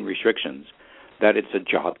green restrictions, that it's a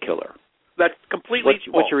job killer. That's completely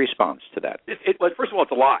false. What's your response to that? First of all,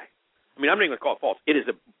 it's a lie. I mean, I'm not even going to call it false. It is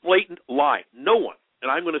a blatant lie. No one,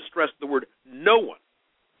 and I'm going to stress the word no one,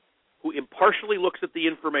 who impartially looks at the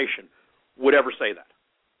information would ever say that.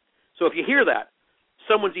 So if you hear that,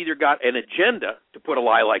 someone's either got an agenda to put a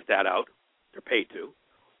lie like that out, they're paid to,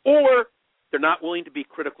 or they're not willing to be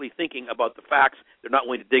critically thinking about the facts. They're not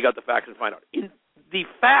willing to dig out the facts and find out. The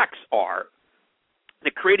facts are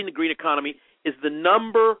that creating the green economy is the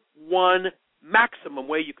number one maximum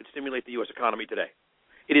way you could stimulate the U.S. economy today.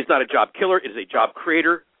 It is not a job killer. It is a job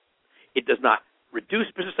creator. It does not reduce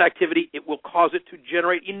business activity. It will cause it to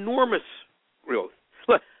generate enormous growth.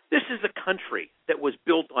 Look, this is a country that was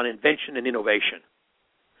built on invention and innovation.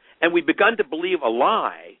 And we've begun to believe a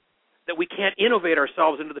lie that we can't innovate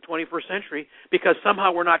ourselves into the 21st century because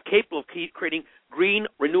somehow we're not capable of creating green,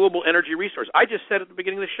 renewable energy resources. I just said at the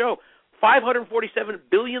beginning of the show, $547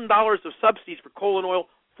 billion of subsidies for coal and oil,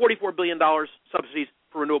 $44 billion subsidies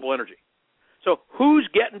for renewable energy. So who's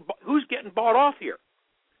getting bought off here?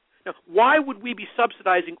 Now, why would we be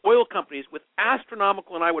subsidizing oil companies with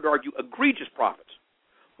astronomical and I would argue egregious profits?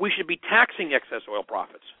 We should be taxing excess oil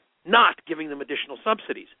profits, not giving them additional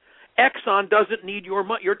subsidies. Exxon doesn't need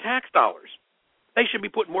your tax dollars. They should be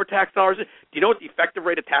putting more tax dollars in. Do you know what the effective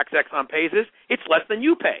rate of tax Exxon pays is? It's less than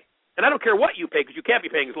you pay. And I don't care what you pay because you can't be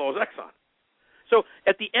paying as low as Exxon. So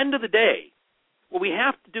at the end of the day, what we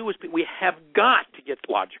have to do is we have got to get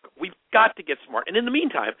logical. We've got to get smart. And in the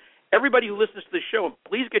meantime, everybody who listens to this show, and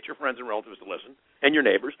please get your friends and relatives to listen, and your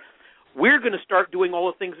neighbors, we're going to start doing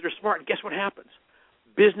all the things that are smart. And guess what happens?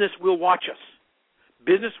 Business will watch us.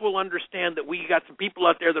 Business will understand that we got some people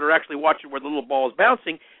out there that are actually watching where the little ball is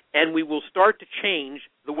bouncing, and we will start to change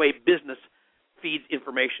the way business feeds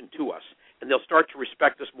information to us. And they'll start to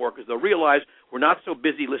respect us more because they'll realize we're not so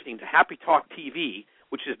busy listening to Happy Talk TV,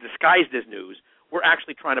 which is disguised as news. We're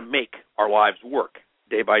actually trying to make our lives work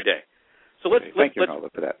day by day. So thank you, Rinaldo,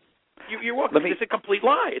 for that. You're welcome. It's a complete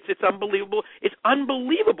lie. It's unbelievable. It's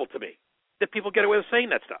unbelievable to me that people get away with saying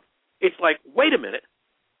that stuff. It's like, wait a minute,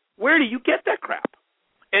 where do you get that crap?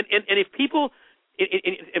 And if people,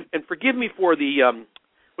 and forgive me for the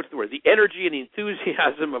the energy and the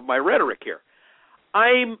enthusiasm of my rhetoric here.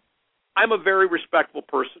 I'm a very respectful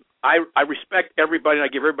person. I respect everybody, and I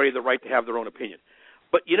give everybody the right to have their own opinion.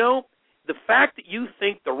 But, you know, the fact that you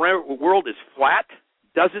think the world is flat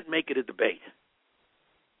doesn't make it a debate.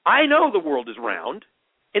 I know the world is round,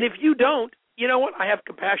 and if you don't, you know what? I have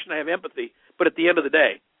compassion, I have empathy, but at the end of the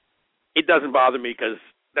day, it doesn't bother me because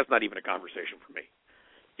that's not even a conversation for me.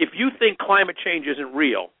 If you think climate change isn't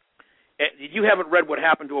real, you haven't read what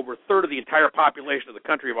happened to over a third of the entire population of the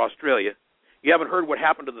country of Australia. You haven't heard what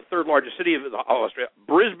happened to the third largest city of Australia,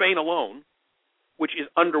 Brisbane alone, which is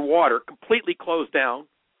underwater, completely closed down.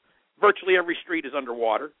 Virtually every street is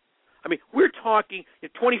underwater. I mean, we're talking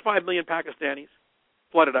 25 million Pakistanis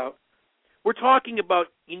flooded out. We're talking about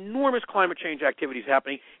enormous climate change activities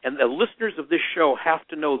happening, and the listeners of this show have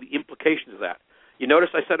to know the implications of that. You notice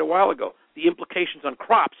I said a while ago, the implications on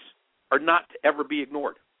crops are not to ever be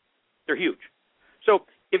ignored. They're huge. So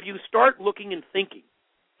if you start looking and thinking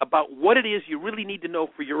about what it is you really need to know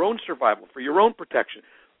for your own survival, for your own protection,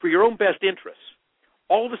 for your own best interests,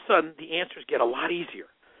 all of a sudden the answers get a lot easier.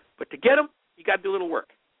 But to get them, you got to do a little work.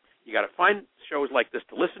 You got to find shows like this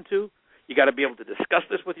to listen to. You got to be able to discuss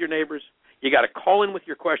this with your neighbors. You got to call in with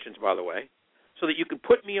your questions, by the way, so that you can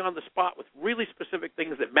put me on the spot with really specific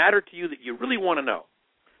things that matter to you that you really want to know.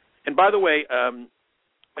 And by the way, I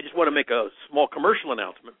just want to make a small commercial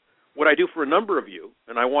announcement. What I do for a number of you,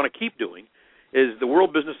 and I want to keep doing, is the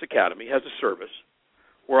World Business Academy has a service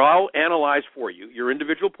where I'll analyze for you your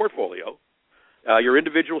individual portfolio, your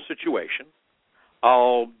individual situation.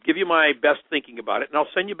 I'll give you my best thinking about it, and I'll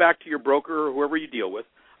send you back to your broker or whoever you deal with.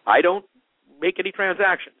 I don't make any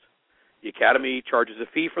transactions. The Academy charges a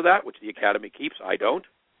fee for that, which the Academy keeps. I don't.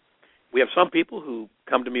 We have some people who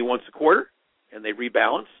come to me once a quarter, and they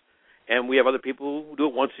rebalance, and we have other people who do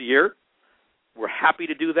it once a year. We're happy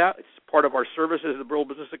to do that. It's part of our service as the World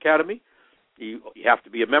Business Academy. You have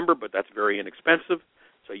to be a member, but that's very inexpensive.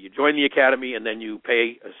 So you join the Academy, and then you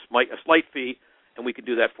pay a slight fee, and we can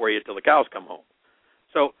do that for you until the cows come home.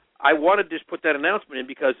 So I wanted to just put that announcement in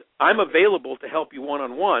because I'm available to help you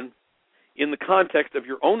one-on-one in the context of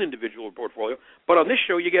your own individual portfolio. But on this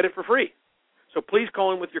show, you get it for free. So please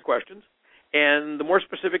call in with your questions. And the more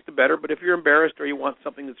specific, the better. But if you're embarrassed or you want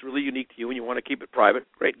something that's really unique to you and you want to keep it private,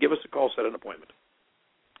 great. Give us a call, set an appointment.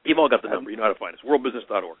 You've all got the number. You know how to find us,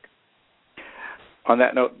 worldbusiness.org. On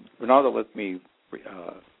that note, Rinaldo, let me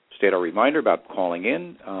state our reminder about calling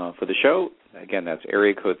in for the show. Again, that's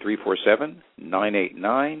area code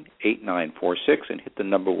 347-989-8946, and hit the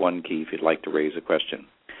number 1 key if you'd like to raise a question.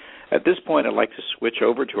 At this point, I'd like to switch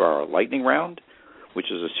over to our lightning round,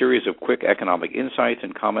 which is a series of quick economic insights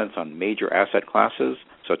and comments on major asset classes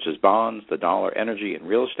such as bonds, the dollar, energy, and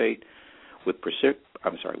real estate, with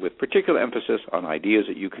particular emphasis on ideas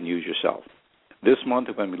that you can use yourself. This month,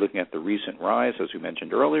 we're going to be looking at the recent rise, as we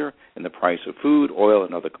mentioned earlier, in the price of food, oil,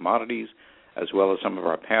 and other commodities, as well as some of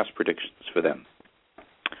our past predictions for them.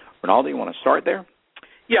 Rinaldo, you want to start there?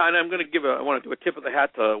 Yeah, and I want to do a tip of the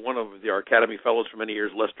hat to one of our Academy fellows for many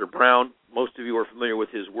years, Lester Brown. Most of you are familiar with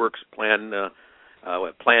his works, Plan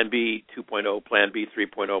B 2.0, Plan B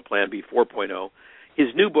 3.0, Plan B 4.0.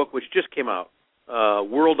 His new book, which just came out,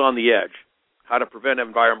 World on the Edge, How to Prevent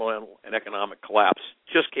Environmental and Economic Collapse,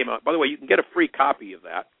 just came out. By the way, you can get a free copy of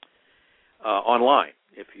that online.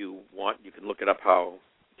 If you want, you can look it up how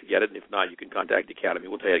to get it, and if not, you can contact the Academy.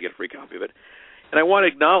 We'll tell you how to get a free copy of it. And I want to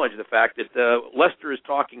acknowledge the fact that Lester is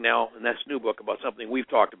talking now in this new book about something we've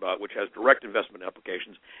talked about, which has direct investment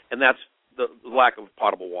applications, and that's the lack of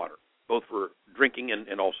potable water, both for drinking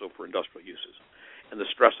and also for industrial uses, and the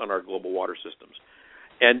stress on our global water systems.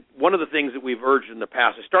 And one of the things that we've urged in the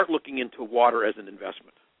past is start looking into water as an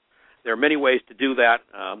investment. There are many ways to do that.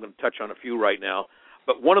 I'm going to touch on a few right now.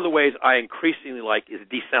 But one of the ways I increasingly like is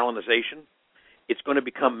desalination. It's going to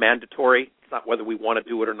become mandatory. It's not whether we want to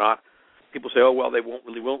do it or not. People say, oh, well, they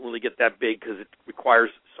won't really get that big because it requires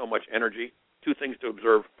so much energy. Two things to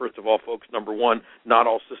observe. First of all, folks, number one, not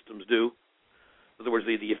all systems do. In other words,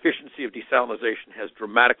 the efficiency of desalination has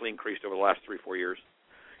dramatically increased over the last 3-4 years.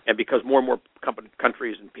 And because more and more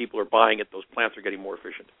countries and people are buying it, those plants are getting more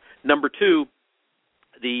efficient. Number two,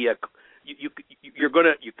 you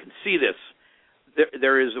can see this.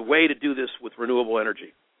 There is a way to do this with renewable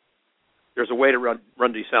energy. There's a way to run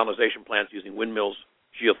desalination plants using windmills,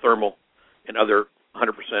 geothermal, and other 100%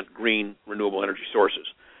 green renewable energy sources.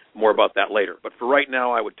 More about that later. But for right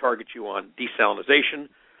now, I would target you on desalination.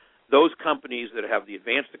 Those companies that have the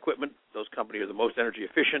advanced equipment, those companies are the most energy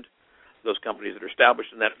efficient, those companies that are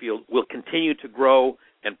established in that field will continue to grow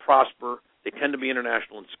and prosper. They tend to be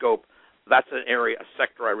international in scope. That's an area, a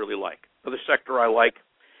sector I really like. Another sector I like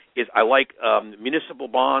is municipal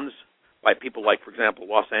bonds by people like, for example,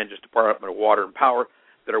 Los Angeles Department of Water and Power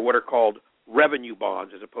that are what are called revenue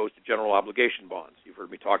bonds as opposed to general obligation bonds. You've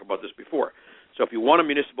heard me talk about this before. So if you want a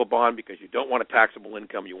municipal bond because you don't want a taxable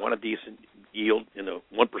income, you want a decent yield in a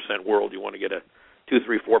 1% world, you want to get a 2,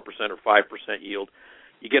 3, 4% or 5% yield,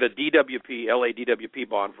 you get a DWP, LA DWP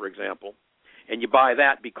bond, for example, and you buy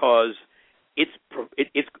that because it's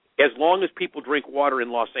as long as people drink water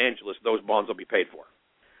in Los Angeles, those bonds will be paid for.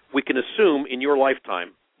 We can assume in your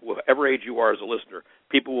lifetime, whatever age you are as a listener,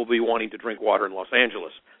 people will be wanting to drink water in Los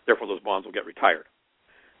Angeles. Therefore, those bonds will get retired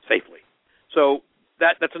safely. So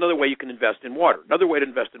that's another way you can invest in water. Another way to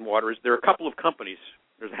invest in water is there are a couple of companies,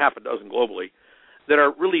 there's half a dozen globally, that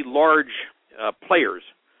are really large players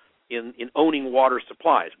in owning water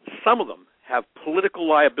supplies. Some of them have political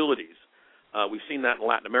liabilities. We've seen that in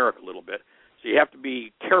Latin America a little bit. So you have to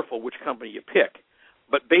be careful which company you pick.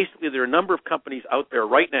 But basically, there are a number of companies out there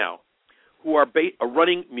right now who are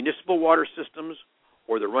running municipal water systems,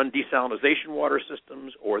 or they run desalination water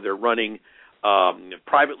systems, or they're running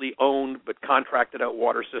privately owned but contracted out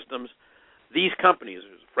water systems. These companies,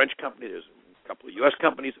 there's a French company, there's a couple of U.S.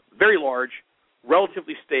 companies, very large,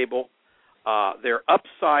 relatively stable. Their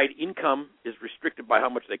upside income is restricted by how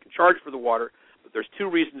much they can charge for the water, but there's two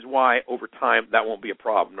reasons why over time that won't be a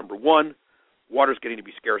problem. Number one, water's getting to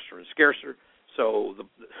be scarcer and scarcer, so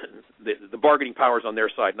the bargaining power is on their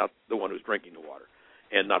side, not the one who's drinking the water,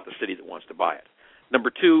 and not the city that wants to buy it. Number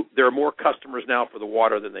two, there are more customers now for the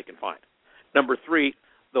water than they can find. Number three,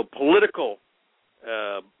 the political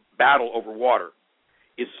battle over water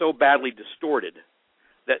is so badly distorted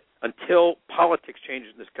that until politics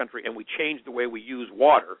changes in this country and we change the way we use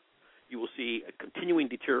water, you will see a continuing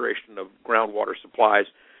deterioration of groundwater supplies.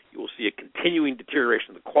 You will see a continuing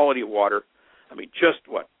deterioration of the quality of water. I mean,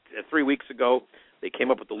 3 weeks ago, they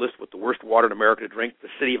came up with the list with the worst water in America to drink. The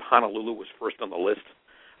city of Honolulu was first on the list.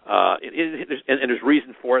 And there's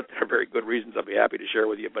reason for it. There are very good reasons I'll be happy to share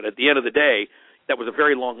with you. But at the end of the day, that was a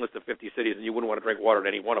very long list of 50 cities, and you wouldn't want to drink water in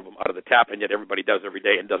any one of them out of the tap, and yet everybody does every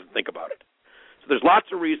day and doesn't think about it. So there's lots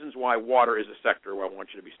of reasons why water is a sector where I want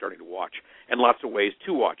you to be starting to watch, and lots of ways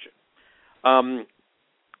to watch it.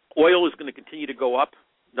 Oil is going to continue to go up.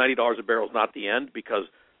 $90 a barrel is not the end, because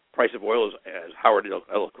price of oil, as Howard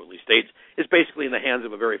eloquently states, is basically in the hands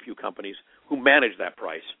of a very few companies who manage that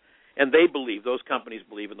price. And those companies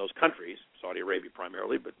believe in those countries, Saudi Arabia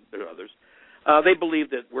primarily, but there are others, they believe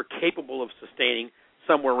that we're capable of sustaining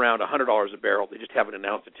somewhere around $100 a barrel. They just haven't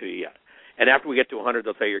announced it to you yet. And after we get to 100,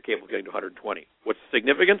 they'll tell you you're capable of getting to 120. What's the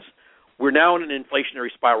significance? We're now in an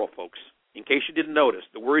inflationary spiral, folks. In case you didn't notice,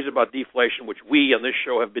 the worries about deflation, which we on this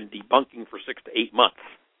show have been debunking for 6 to 8 months,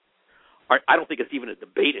 I don't think it's even a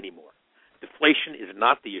debate anymore. Deflation is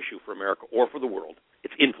not the issue for America or for the world.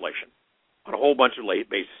 It's inflation on a whole bunch of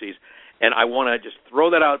bases. And I want to just throw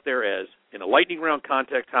that out there as, in a lightning round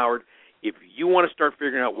context, Howard, if you want to start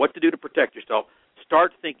figuring out what to do to protect yourself,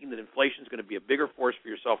 start thinking that inflation is going to be a bigger force for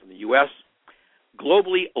yourself in the U.S.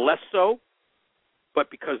 Globally, less so, but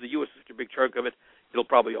because the U.S. is such a big chunk of it, it'll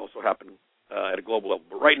probably also happen at a global level.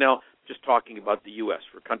 But right now, just talking about the U.S.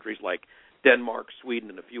 For countries like Denmark, Sweden,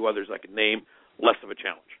 and a few others I could name, less of a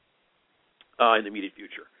challenge in the immediate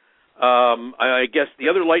future. I guess the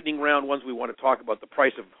other lightning round ones we want to talk about, the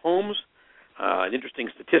price of homes. An interesting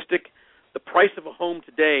statistic. The price of a home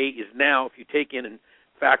today is now, if you take in and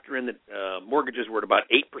factor in that mortgages were at about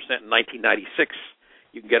 8% in 1996.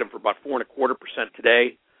 You can get them for about 4.25%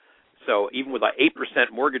 today. So even with an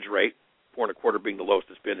 8% mortgage rate, 4.25% being the lowest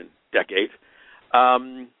it's been in decades,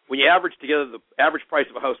 when you average together the average price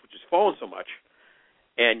of a house, which has fallen so much,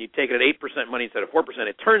 and you take it at 8% money instead of 4%,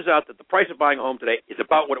 it turns out that the price of buying a home today is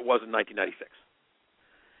about what it was in 1996.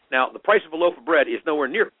 Now, the price of a loaf of bread is nowhere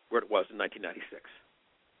near where it was in 1996.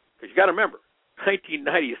 Because you got to remember,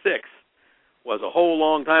 1996 was a whole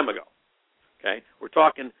long time ago. Okay? We're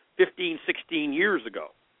talking 15, 16 years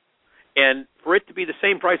ago. And for it to be the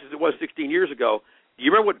same price as it was 16 years ago, do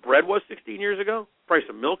you remember what bread was 16 years ago? Price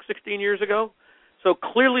of milk 16 years ago? So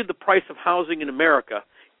clearly the price of housing in America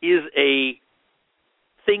is a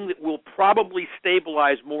thing that will probably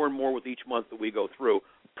stabilize more and more with each month that we go through,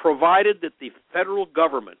 provided that the federal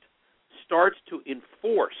government starts to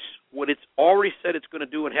enforce what it's already said it's going to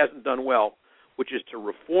do and hasn't done well, which is to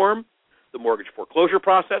reform the mortgage foreclosure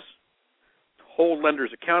process, to hold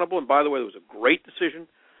lenders accountable. And by the way, there was a great decision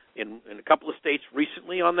in a couple of states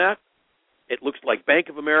recently on that. It looks like Bank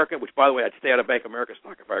of America, which, by the way, I'd stay out of Bank of America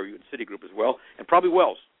stock if I were you, in Citigroup as well, and probably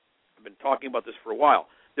Wells. I've been talking about this for a while.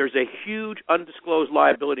 There's a huge undisclosed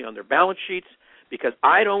liability on their balance sheets because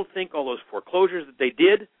I don't think all those foreclosures that they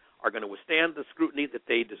did are going to withstand the scrutiny that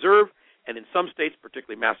they deserve. And in some states,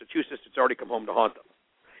 particularly Massachusetts, it's already come home to haunt them.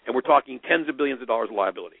 And we're talking tens of billions of dollars of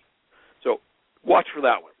liability. So watch for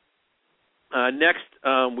that one. Next,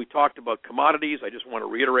 we talked about commodities. I just want to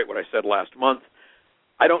reiterate what I said last month.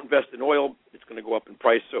 I don't invest in oil. It's going to go up in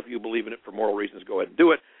price, so if you believe in it for moral reasons, go ahead and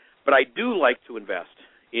do it. But I do like to invest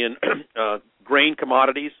in grain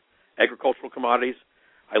commodities, agricultural commodities.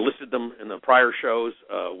 I listed them in the prior shows.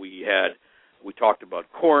 We talked about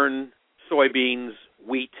corn, soybeans,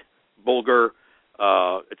 wheat, bulgur,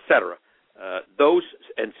 etc. Those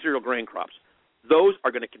and cereal grain crops. Those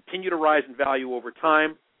are going to continue to rise in value over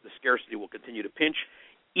time. The scarcity will continue to pinch,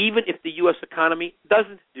 even if the U.S. economy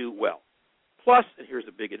doesn't do well. Plus, and here's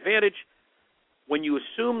a big advantage, when you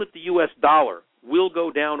assume that the U.S. dollar will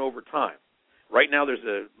go down over time, right now there's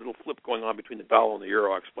a little flip going on between the dollar and the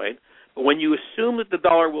euro, I'll explain, but when you assume that the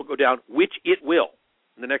dollar will go down, which it will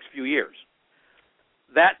in the next few years,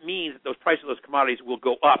 that means that those prices of those commodities will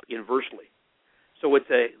go up inversely. So it's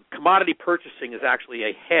commodity purchasing is actually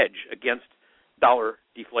a hedge against dollar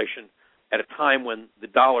deflation at a time when the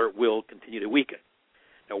dollar will continue to weaken.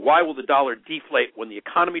 Now, why will the dollar deflate when the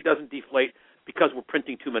economy doesn't deflate? Because we're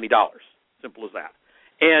printing too many dollars. Simple as that.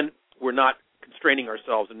 And we're not constraining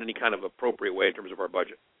ourselves in any kind of appropriate way in terms of our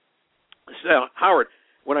budget. So, Howard,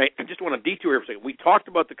 I just want to detour here for a second. We talked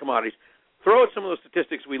about the commodities. Throw out some of those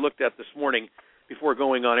statistics we looked at this morning before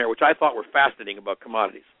going on air, which I thought were fascinating about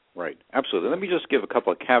commodities. Right, absolutely. Let me just give a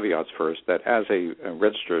couple of caveats first, that as a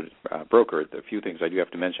registered broker, a few things I do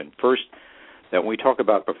have to mention. First, that when we talk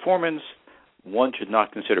about performance, one should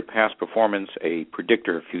not consider past performance a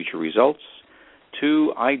predictor of future results.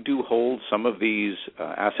 Two, I do hold some of these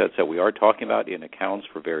assets that we are talking about in accounts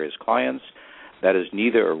for various clients. That is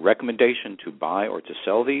neither a recommendation to buy or to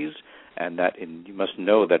sell these, and you must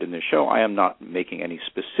know that in this show I am not making any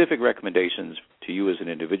specific recommendations to you as an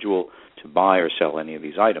individual to buy or sell any of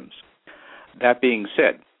these items. That being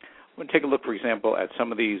said, I'm going to take a look, for example, at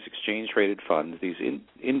some of these exchange-traded funds, these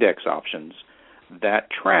index options that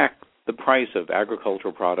track the price of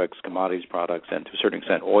agricultural products, commodities products, and to a certain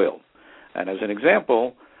extent oil. And as an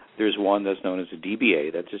example, there's one that's known as a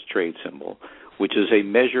DBA, that's its trade symbol, which is a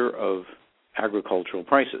measure of agricultural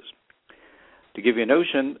prices. To give you a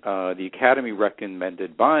notion, the Academy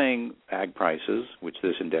recommended buying ag prices, which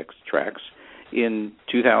this index tracks, in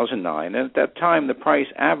 2009. And at that time, the price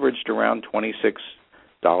averaged around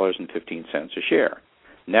 $26.15 a share.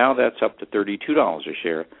 Now that's up to $32 a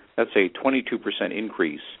share. That's a 22%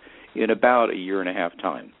 increase in about a year and a half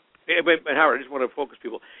time. But Howard, I just want to focus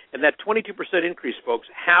people. And that 22% increase, folks,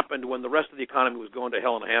 happened when the rest of the economy was going to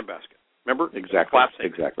hell in a handbasket. Remember? Exactly. Collapsing.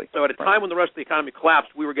 Exactly. So at a time when the rest of the economy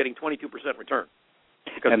collapsed, we were getting 22% return.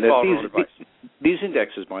 And these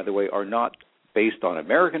indexes, by the way, are not based on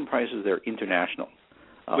American prices. They're international.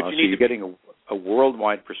 So you're getting a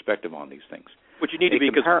worldwide perspective on these things. Which you need to be,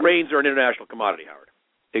 because grains are an international commodity, Howard.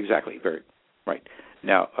 Exactly. Very right.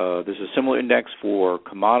 Now, there's a similar index for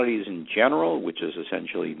commodities in general, which is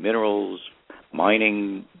essentially minerals,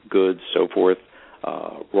 mining goods, so forth,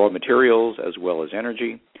 raw materials, as well as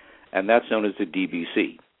energy, and that's known as the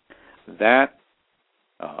DBC. That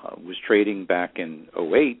was trading back in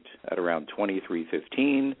 2008 at around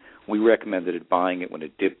 23.15. We recommended buying it when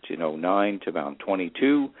it dipped in 2009 to about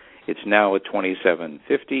 22. It's now at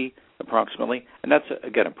 27.50 approximately, and that's,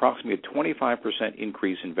 again, approximately a 25%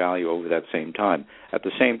 increase in value over that same time, at the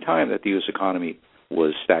same time that the U.S. economy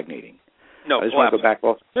was stagnating. No, I just want to go back.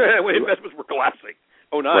 Investments were collapsing.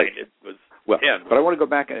 2009, right. It was 10. But I want to go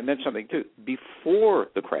back and mention something, too. Before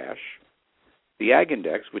the crash, the Ag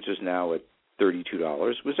Index, which is now at $32,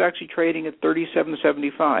 was actually trading at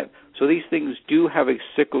 $37.75. So these things do have a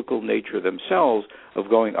cyclical nature themselves of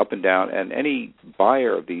going up and down, and any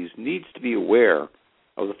buyer of these needs to be aware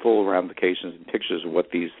of the full ramifications and pictures of what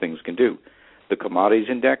these things can do. The commodities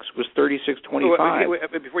index was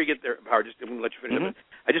 $36.25. Before you get there, Howard, I'm going to let you finish.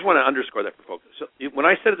 I just want to underscore that for folks. So when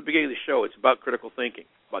I said at the beginning of the show, it's about critical thinking,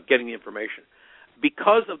 about getting the information.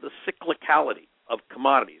 Because of the cyclicality of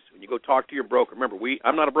commodities, when you go talk to your broker, remember,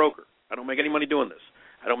 I'm not a broker. I don't make any money doing this.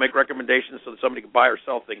 I don't make recommendations so that somebody can buy or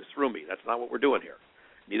sell things through me. That's not what we're doing here.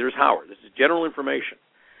 Neither is Howard. This is general information.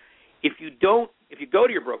 If you go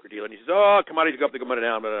to your broker dealer and he says, "Oh, commodities go up, they go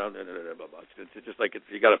down," blah, blah, blah, blah. It's just like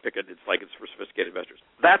you got to pick it. It's like it's for sophisticated investors.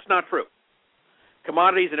 That's not true.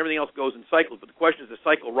 Commodities and everything else goes in cycles, but the question is the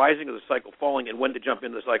cycle rising or the cycle falling, and when to jump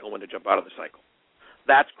into the cycle, when to jump out of the cycle.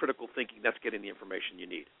 That's critical thinking. That's getting the information you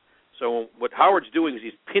need. So what Howard's doing is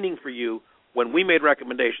he's pinning for you when we made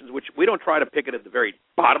recommendations, which we don't try to pick it at the very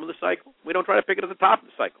bottom of the cycle. We don't try to pick it at the top of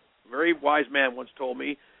the cycle. A very wise man once told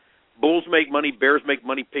me, bulls make money, bears make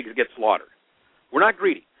money, pigs get slaughtered. We're not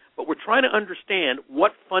greedy, but we're trying to understand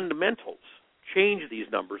what fundamentals change these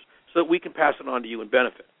numbers so that we can pass it on to you and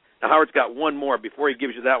benefit. Now, Howard's got one more. Before he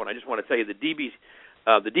gives you that one, I just want to tell you the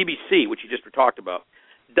DBC, which you just talked about,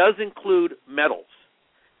 does include metals.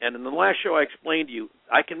 And in the last show I explained to you,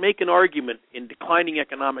 I can make an argument in declining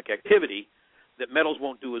economic activity that metals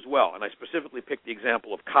won't do as well. And I specifically picked the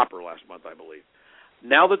example of copper last month, I believe.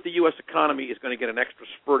 Now that the U.S. economy is going to get an extra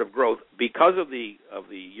spurt of growth because of the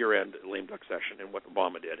year-end lame duck session and what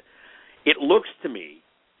Obama did, it looks to me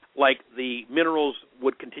like the minerals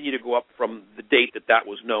would continue to go up from the date that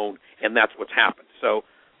was known, and that's what's happened. So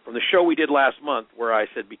from the show we did last month where I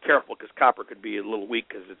said be careful because copper could be a little weak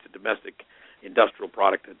because it's a domestic industrial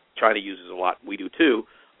product that China uses a lot. We do too.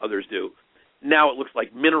 Others do. Now it looks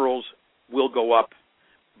like minerals will go up,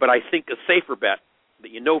 but I think a safer bet that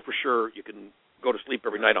you know for sure you can go to sleep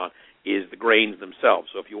every night on is the grains themselves.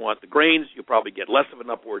 So if you want the grains, you'll probably get less of an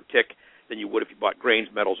upward tick than you would if you bought grains,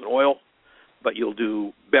 metals, and oil, but you'll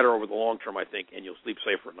do better over the long term, I think, and you'll sleep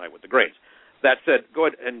safer at night with the grains. That said, go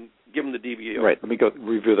ahead and give them the DBO. Right. Let me go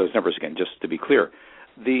review those numbers again, just to be clear.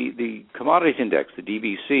 The commodities index, the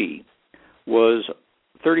DBC, was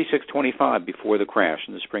 36.25 before the crash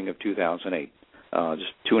in the spring of 2008,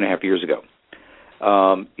 just 2.5 years ago.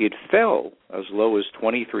 It fell as low as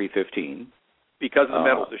 23.15. Because of the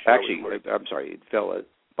metals issue. Actually, I'm sorry, it fell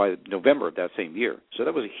by November of that same year. So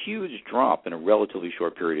that was a huge drop in a relatively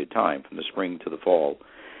short period of time from the spring to the fall.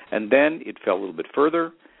 And then it fell a little bit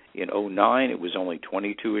further. In 2009, it was only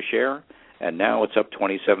 22 a share, and now it's up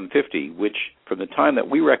 27.50, which from the time that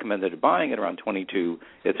we recommended buying it around 22,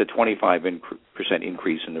 it's a 25%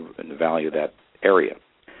 increase in the value of that area.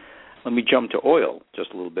 Let me jump to oil just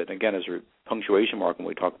a little bit. And again, as a punctuation mark when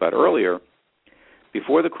we talked about earlier,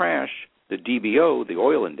 before the crash, the DBO, the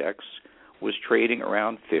oil index, was trading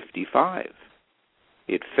around 55.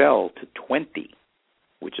 It fell to 20,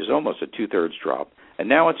 which is almost a two-thirds drop. And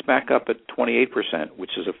now it's back up at 28%,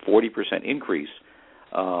 which is a 40% increase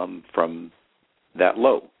from that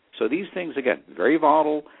low. So these things, again, very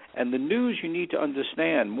volatile. And the news you need to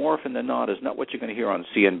understand more often than not is not what you're going to hear on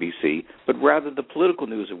CNBC, but rather the political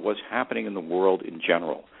news of what's happening in the world in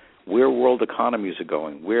general, where world economies are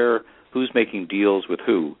going, who's making deals with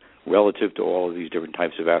who, relative to all of these different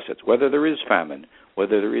types of assets, whether there is famine,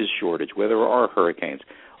 whether there is shortage, whether there are hurricanes.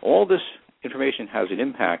 All this information has an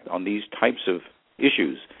impact on these types of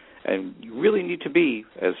issues, and you really need to be,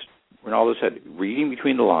 as Rinaldo said, reading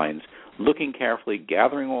between the lines, looking carefully,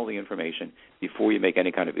 gathering all the information before you make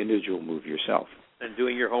any kind of individual move yourself. And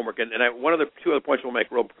doing your homework. And two other points we'll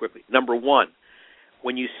make real quickly. Number one,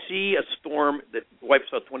 when you see a storm that wipes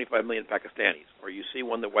out 25 million Pakistanis, or you see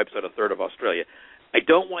one that wipes out a third of Australia, I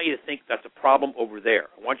don't want you to think that's a problem over there.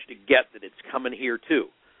 I want you to get that it's coming here too.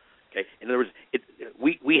 Okay. In other words,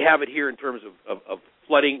 we have it here in terms of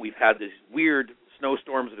flooding. We've had these weird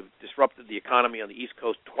snowstorms that have disrupted the economy on the East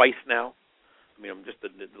Coast twice now. I mean, just the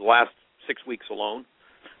last 6 weeks alone.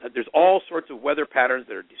 There's all sorts of weather patterns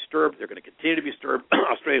that are disturbed. They're going to continue to be disturbed.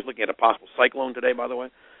 Australia's looking at a possible cyclone today, by the way.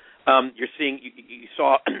 You're seeing, you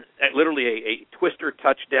saw literally a twister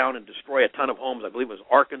touch down and destroy a ton of homes. I believe it was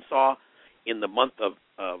Arkansas in the month of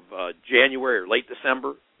January or late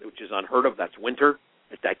December, which is unheard of. That's winter.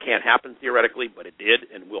 That can't happen theoretically, but it did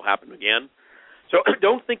and will happen again. So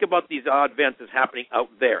don't think about these odd events as happening out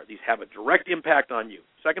there. These have a direct impact on you.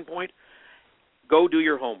 Second point, go do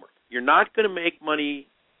your homework. You're not going to make money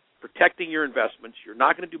protecting your investments. You're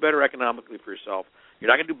not going to do better economically for yourself. You're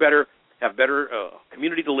not going to do better, have better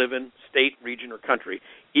community to live in, state, region, or country,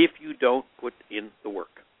 if you don't put in the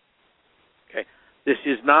work. Okay? This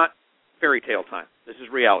is not fairy tale time. This is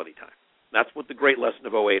reality time. That's what the great lesson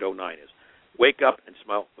of 08, 09 is. Wake up and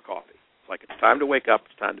smell the coffee. It's like it's time to wake up.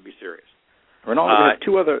 It's time to be serious. Rinaldo, we have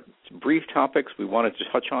two other brief topics we wanted to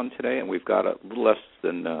touch on today, and we've got a little less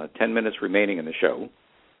than 10 minutes remaining in the show.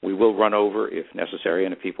 We will run over if necessary,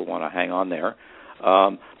 and if people want to hang on there.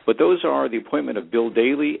 But those are the appointment of Bill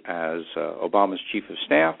Daley as Obama's chief of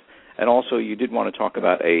staff, and also you did want to talk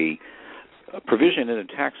about a provision in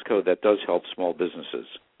the tax code that does help small businesses.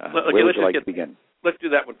 Where would you like to begin? Let's do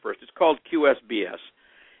that one first. It's called QSBS.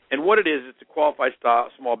 And what it is, it's a qualified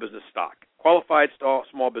small business stock. Qualified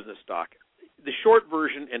small business stock. The short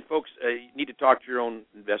version, and folks, you need to talk to your own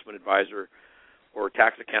investment advisor or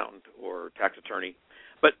tax accountant or tax attorney.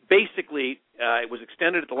 But basically, it was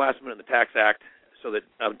extended at the last minute in the Tax Act so that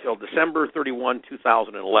until December 31,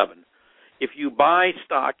 2011, if you buy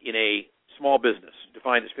stock in a small business,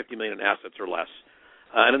 defined as $50 million in assets or less,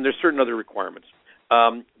 and then there's certain other requirements,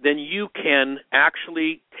 then you can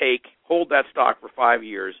actually hold that stock for 5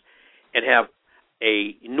 years and have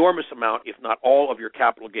an enormous amount, if not all, of your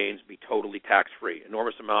capital gains be totally tax-free.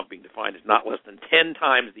 Enormous amount being defined as not less than 10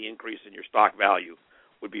 times the increase in your stock value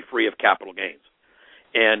would be free of capital gains.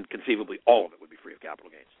 And conceivably all of it would be free of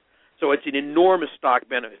capital gains. So it's an enormous stock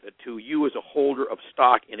benefit to you as a holder of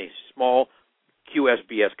stock in a small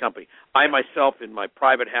QSBS company. I myself, in my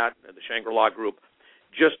private hat at the Shangri-La Group,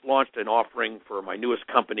 just launched an offering for my newest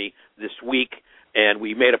company this week, and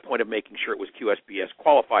we made a point of making sure it was QSBS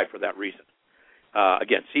qualified for that reason.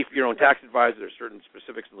 Again, see for your own tax advisor. There's certain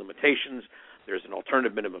specifics and limitations. There's an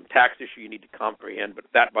alternative minimum tax issue you need to comprehend. But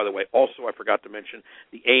that, by the way, also I forgot to mention,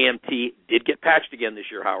 the AMT did get patched again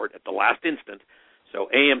this year, Howard, at the last instant. So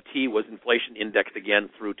AMT was inflation indexed again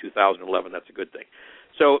through 2011. That's a good thing.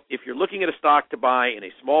 So if you're looking at a stock to buy in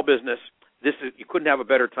a small business, you couldn't have a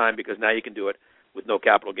better time because now you can do it with no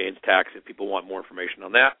capital gains tax if people want more information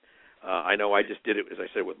on that. I know I just did it, as I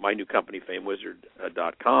said, with my new company,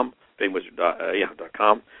 famewizard.com,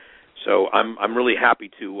 famewizard.com. So I'm really happy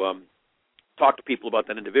to talk to people about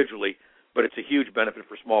that individually, but it's a huge benefit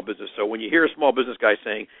for small business. So when you hear a small business guy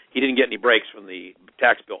saying he didn't get any breaks from the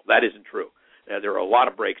tax bill, that isn't true. There are a lot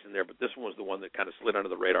of breaks in there, but this one was the one that kind of slid under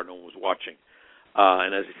the radar. No one was watching.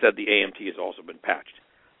 And as I said, the AMT has also been patched.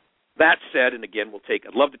 That said, and again,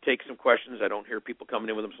 I'd love to take some questions. I don't hear people coming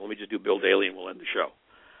in with them, so let me just do Bill Daley and we'll end the show.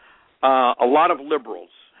 A lot of liberals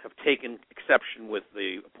have taken exception with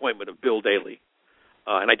the appointment of Bill Daley.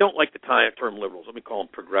 And I don't like the term liberals. Let me call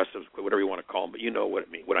them progressives, whatever you want to call them, but you know what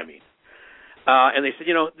I mean. And they said,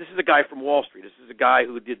 this is a guy from Wall Street. This is a guy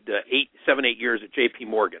who did 7, 8 years at J.P.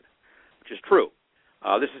 Morgan, which is true.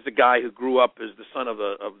 This is a guy who grew up as the son of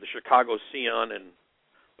the Chicago Scion and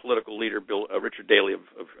political leader Richard Daley of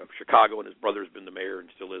Chicago, and his brother has been the mayor and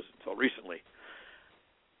still is until recently.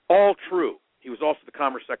 All true. He was also the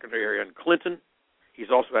Commerce Secretary under Clinton.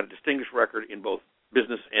 He's also had a distinguished record in both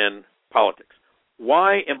business and politics.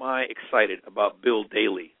 Why am I excited about Bill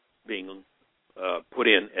Daley being put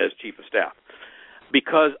in as Chief of Staff?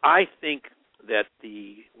 Because I think that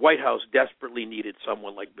the White House desperately needed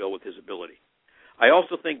someone like Bill with his ability. I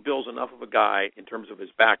also think Bill's enough of a guy in terms of his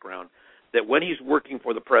background that when he's working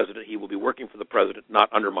for the president, he will be working for the president,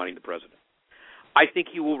 not undermining the president. I think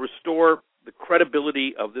he will restore the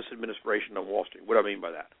credibility of this administration on Wall Street. What do I mean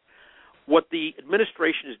by that? What the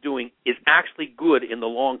administration is doing is actually good in the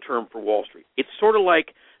long term for Wall Street. It's sort of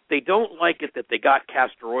like they don't like it that they got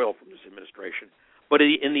castor oil from this administration, but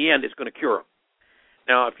in the end, it's going to cure them.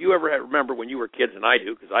 Now, if you ever remember when you were kids, and I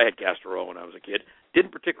do, because I had castor oil when I was a kid,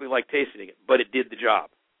 didn't particularly like tasting it, but it did the job.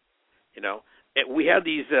 We had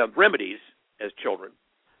these remedies as children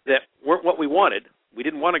that weren't what we wanted. We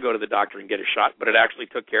didn't want to go to the doctor and get a shot, but it actually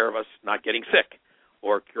took care of us not getting sick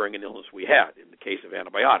or curing an illness we had in the case of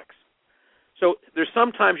antibiotics. So there's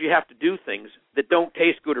sometimes you have to do things that don't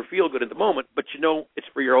taste good or feel good at the moment, but it's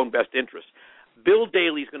for your own best interest. Bill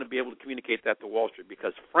Daley is going to be able to communicate that to Wall Street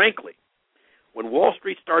because, frankly, when Wall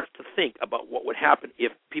Street starts to think about what would happen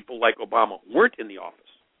if people like Obama weren't in the office,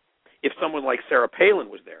 if someone like Sarah Palin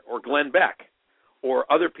was there or Glenn Beck or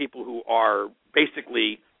other people who are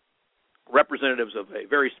basically representatives of a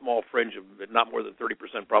very small fringe of not more than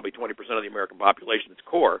 30%, probably 20% of the American population, its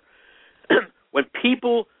core, when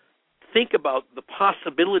people think about the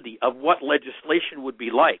possibility of what legislation would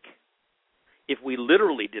be like if we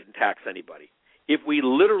literally didn't tax anybody, if we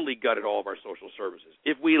literally gutted all of our social services,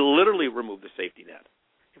 if we literally removed the safety net,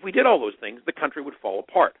 if we did all those things, the country would fall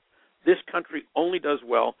apart. This country only does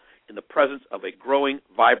well in the presence of a growing,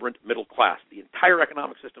 vibrant middle class. The entire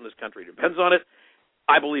economic system of this country depends on it.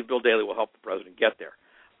 I believe Bill Daley will help the president get there.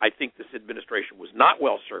 I think this administration was not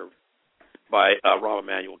well served by Rahm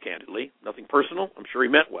Emanuel, candidly. Nothing personal. I'm sure he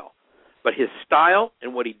meant well. But his style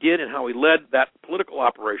and what he did and how he led that political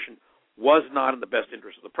operation was not in the best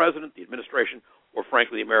interest of the president, the administration, or,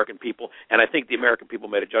 frankly, the American people. And I think the American people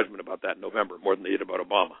made a judgment about that in November more than they did about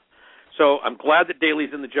Obama. So I'm glad that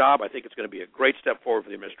Daley's in the job. I think it's going to be a great step forward for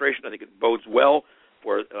the administration. I think it bodes well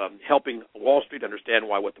for helping Wall Street understand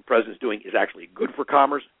why what the president's doing is actually good for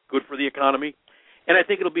commerce, good for the economy. And I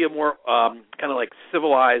think it'll be a more kind of like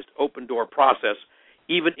civilized, open-door process,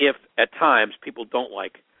 even if at times people don't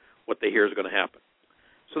like what they hear is going to happen.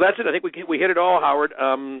 So that's it. I think we hit it all, Howard.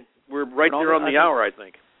 We're right there on the hour, I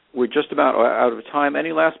think. We're just about out of time.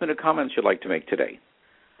 Any last-minute comments you'd like to make today?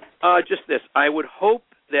 Just this. I would hope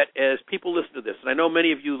that as people listen to this, and I know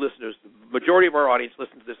many of you listeners, the majority of our audience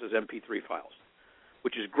listen to this as MP3 files,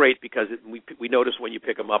 which is great because we notice when you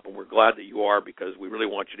pick them up, and we're glad that you are because we really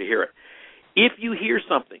want you to hear it. If you hear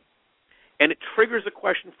something and it triggers a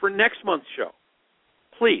question for next month's show,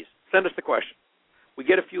 please send us the question. We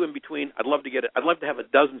get a few in between. I'd love to have a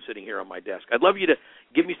dozen sitting here on my desk. I'd love you to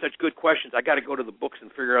give me such good questions. I got to go to the books and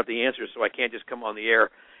figure out the answers, so I can't just come on the air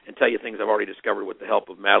and tell you things I've already discovered with the help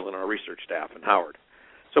of Madeline, our research staff, and Howard.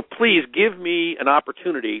 So please give me an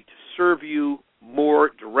opportunity to serve you more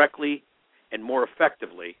directly and more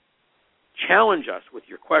effectively. Challenge us with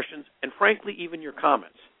your questions and, frankly, even your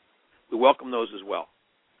comments. We welcome those as well.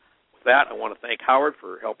 With that, I want to thank Howard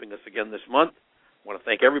for helping us again this month. I want to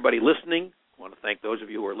thank everybody listening. I want to thank those of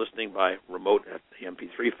you who are listening by remote at the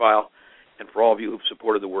MP3 file, and for all of you who've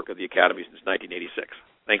supported the work of the Academy since 1986.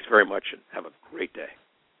 Thanks very much, and have a great day.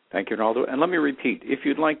 Thank you, Rinaldo. And let me repeat, if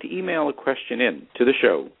you'd like to email a question in to the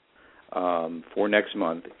show for next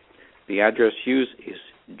month, the address used is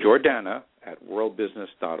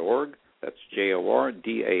jordana@worldbusiness.org. That's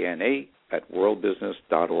Jordana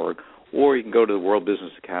 @worldbusiness.org. Or you can go to the World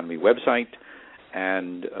Business Academy website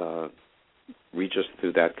and reach us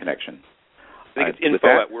through that connection. I think it's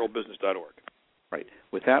info@worldbusiness.org. Right.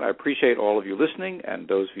 With that, I appreciate all of you listening and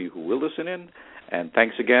those of you who will listen in. And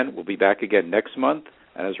thanks again. We'll be back again next month.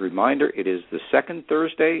 And as a reminder, it is the second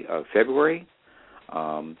Thursday of February,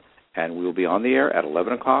 and we will be on the air at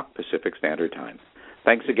 11 o'clock Pacific Standard Time.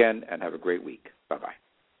 Thanks again, and have a great week. Bye-bye.